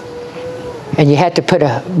and you had to put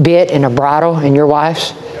a bit and a bridle in your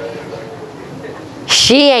wife's?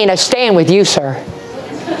 She ain't staying with you, sir.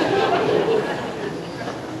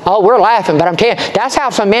 Oh, we're laughing, but I'm telling you, that's how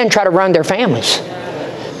some men try to run their families.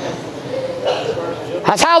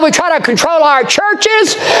 That's how we try to control our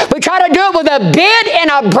churches. We try to do it with a bit and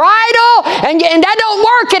a bridle, and that don't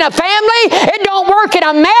work in a family. It don't work in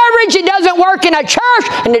a marriage. It doesn't work in a church,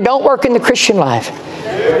 and it don't work in the Christian life.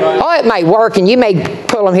 Oh, it may work, and you may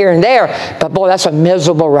pull them here and there, but boy, that's a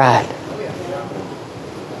miserable ride.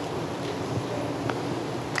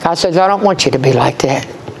 God says, I don't want you to be like that.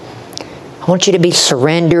 I want you to be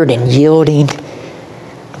surrendered and yielding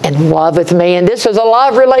and love with me. And this is a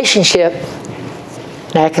love relationship.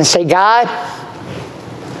 And I can say, God,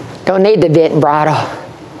 don't need the bit and bridle.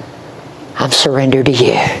 I'm surrendered to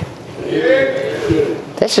you.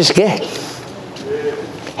 This is good.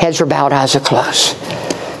 Heads are bowed, eyes are closed.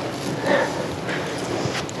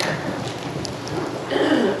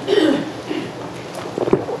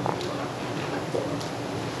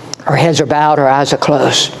 Our heads are bowed, our eyes are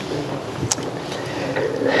closed.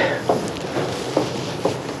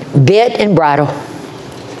 Bit and bridle.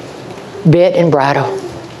 Bit and bridle.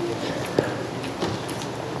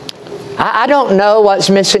 I don't know what's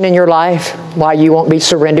missing in your life, why you won't be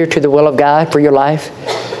surrendered to the will of God for your life.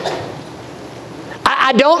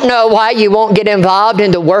 I don't know why you won't get involved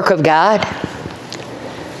in the work of God.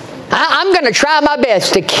 I'm going to try my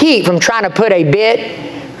best to keep from trying to put a bit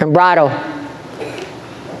and bridle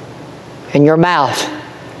in your mouth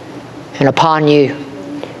and upon you.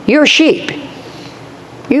 You're sheep.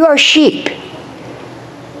 You are sheep.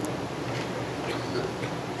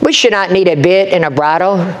 We should not need a bit and a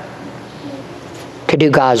bridle to do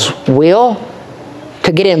God's will,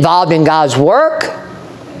 to get involved in God's work,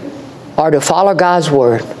 or to follow God's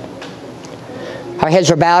word. Our heads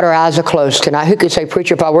are bowed, our eyes are closed tonight. Who could say,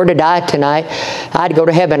 preacher, if I were to die tonight, I'd go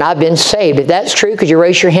to heaven. I've been saved. If that's true, could you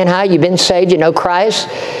raise your hand high? You've been saved. You know Christ.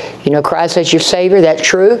 You know Christ as your Savior. That's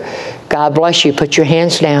true. God bless you. Put your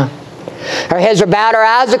hands down. Our heads are bowed, our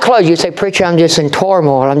eyes are closed. You say, preacher, I'm just in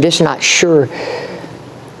turmoil. I'm just not sure.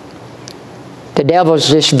 The devil's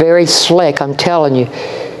just very slick, I'm telling you.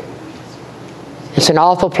 It's an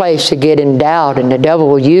awful place to get in doubt, and the devil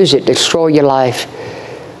will use it to destroy your life.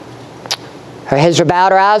 Our heads are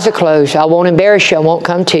bowed, our eyes are closed. I won't embarrass you. I won't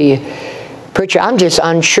come to you. Preacher, I'm just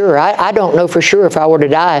unsure. I don't know for sure if I were to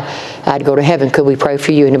die, I'd go to heaven. Could we pray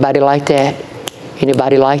for you? Anybody like that?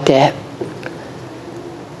 Anybody like that?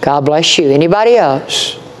 God bless you. Anybody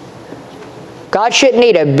else? God shouldn't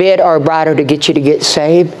need a bit or a bridle to get you to get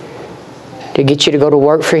saved, to get you to go to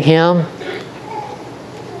work for Him.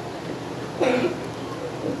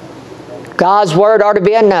 God's Word ought to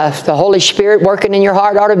be enough. The Holy Spirit working in your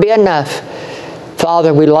heart ought to be enough.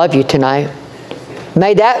 Father, we love you tonight.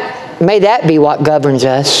 May that be what governs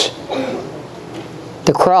us.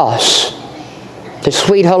 The cross, the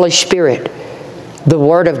sweet Holy Spirit, the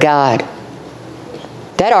Word of God.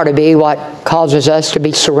 That ought to be what causes us to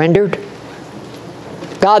be surrendered.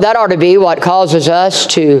 God, that ought to be what causes us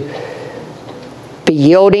to be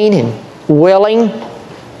yielding and willing.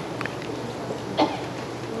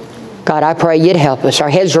 God, I pray you'd help us.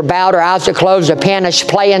 Our heads are bowed, our eyes are closed, the pianist's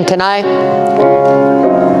playing tonight.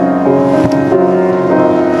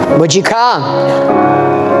 Would you come?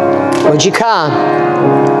 Would you come?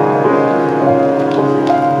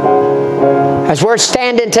 As we're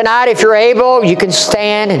standing tonight, if you're able, you can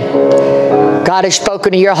stand and God has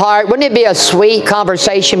spoken to your heart. Wouldn't it be a sweet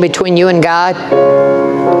conversation between you and God?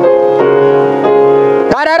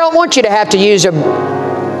 God, I don't want you to have to use a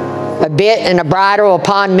bit and a bridle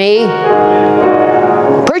upon me.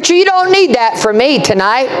 Preacher, you don't need that for me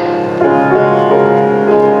tonight.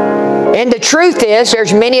 And the truth is,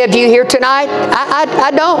 there's many of you here tonight,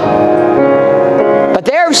 I don't. But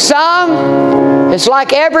there's some, it's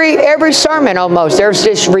like every sermon almost, there's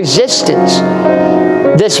this resistance.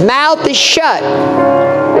 This mouth is shut.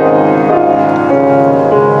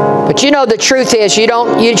 But you know the truth is,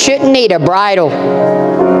 you shouldn't need a bridle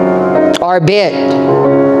or a bit.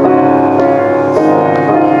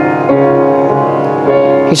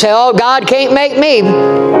 You say, oh, God can't make me.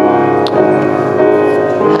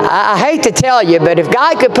 I hate to tell you, but if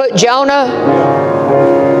God could put Jonah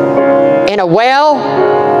in a well,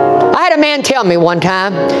 I had a man tell me one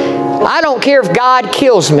time, I don't care if God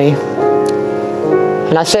kills me.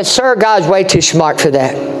 And I said, sir, God's way too smart for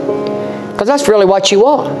that. Because that's really what you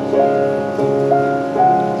want.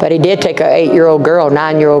 But he did take an 8-year-old girl,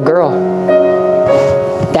 9-year-old girl.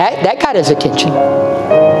 That got his attention.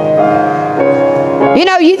 You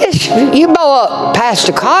know, you blow up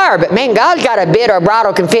Pastor Carr, but man, God's got a bit or a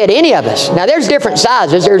bridle can fit any of us. Now, there's different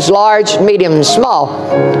sizes. There's large, medium, and small.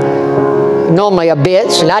 Normally a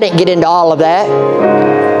bits, and I didn't get into all of that.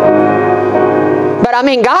 But I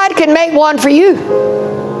mean, God can make one for you.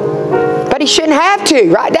 But he shouldn't have to,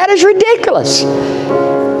 right? That is ridiculous.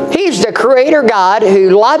 He's the Creator God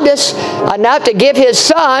who loved us enough to give His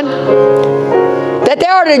Son, that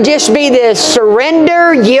there ought to just be this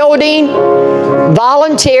surrender, yielding,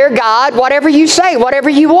 volunteer, God, whatever you say, whatever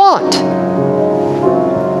you want.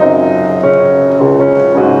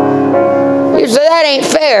 You say, that ain't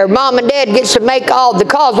fair. Mom and Dad gets to make all the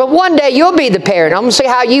calls. But one day you'll be the parent. I'm going to see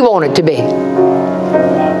how you want it to be.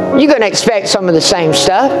 You're going to expect some of the same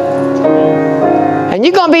stuff. And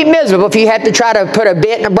you're going to be miserable if you have to try to put a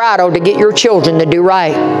bit and a bridle to get your children to do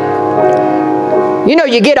right. You know,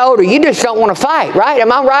 you get older, you just don't want to fight, right?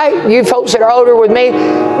 Am I right? You folks that are older with me,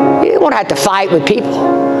 you don't want to have to fight with people.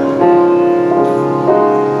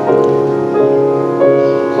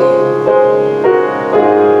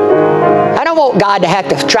 I don't want God to have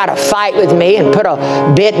to try to fight with me and put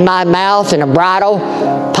a bit in my mouth and a bridle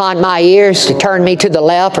upon my ears to turn me to the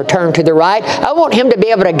left or turn to the right. I want Him to be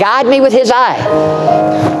able to guide me with His eye.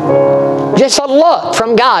 Just a look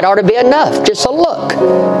from God ought to be enough. Just a look.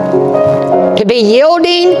 To be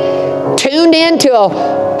yielding, tuned in to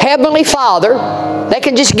a Heavenly Father that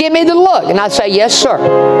can just give me the look. And I'd say, yes, sir.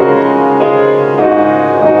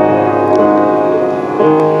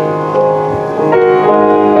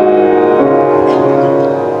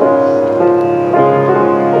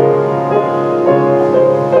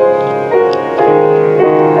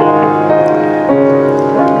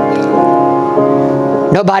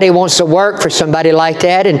 Nobody wants to work for somebody like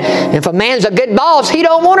that, and if a man's a good boss, he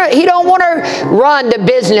don't want to run the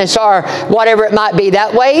business or whatever it might be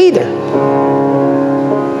that way either.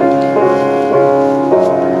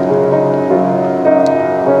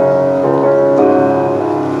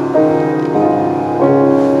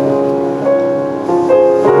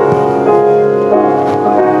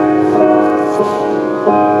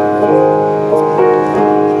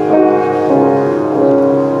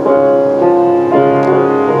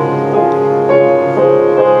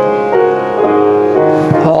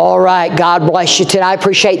 God bless you tonight. I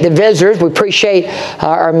appreciate the visitors. We appreciate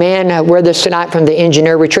our men with us tonight from the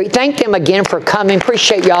engineer retreat. Thank them again for coming.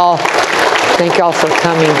 Appreciate y'all. Thank y'all for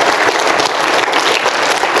coming.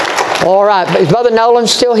 All right. Is Brother Nolan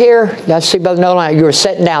still here? I see Brother Nolan. You were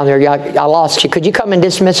sitting down there. I lost you. Could you come and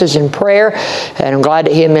dismiss us in prayer? And I'm glad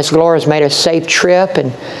that he and Miss Gloria has made a safe trip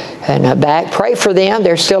and back. Pray for them.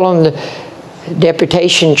 They're still on the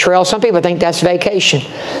deputation trail. Some people think that's vacation,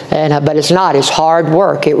 but it's not. It's hard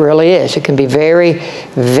work. It really is. It can be very,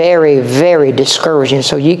 very, very discouraging.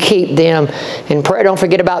 So you keep them in prayer. Don't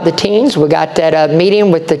forget about the teens. We got that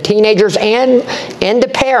meeting with the teenagers and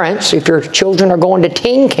the parents. If your children are going to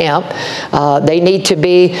teen camp, they need to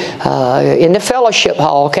be in the fellowship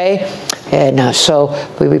hall, okay? And so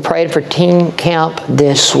we'll be praying for teen camp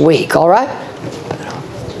this week. All right?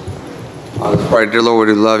 Let's pray. Dear Lord,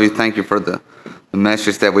 we love you. Thank you for the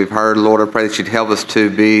message that we've heard. Lord, I pray that you'd help us to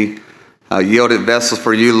be yielded vessels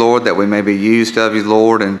for you, Lord, that we may be used of you,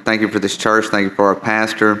 Lord. And thank you for this church. Thank you for our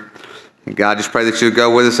pastor. And God, just pray that you would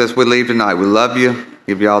go with us as we leave tonight. We love you.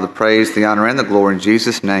 Give you all the praise, the honor, and the glory in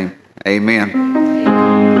Jesus' name. Amen.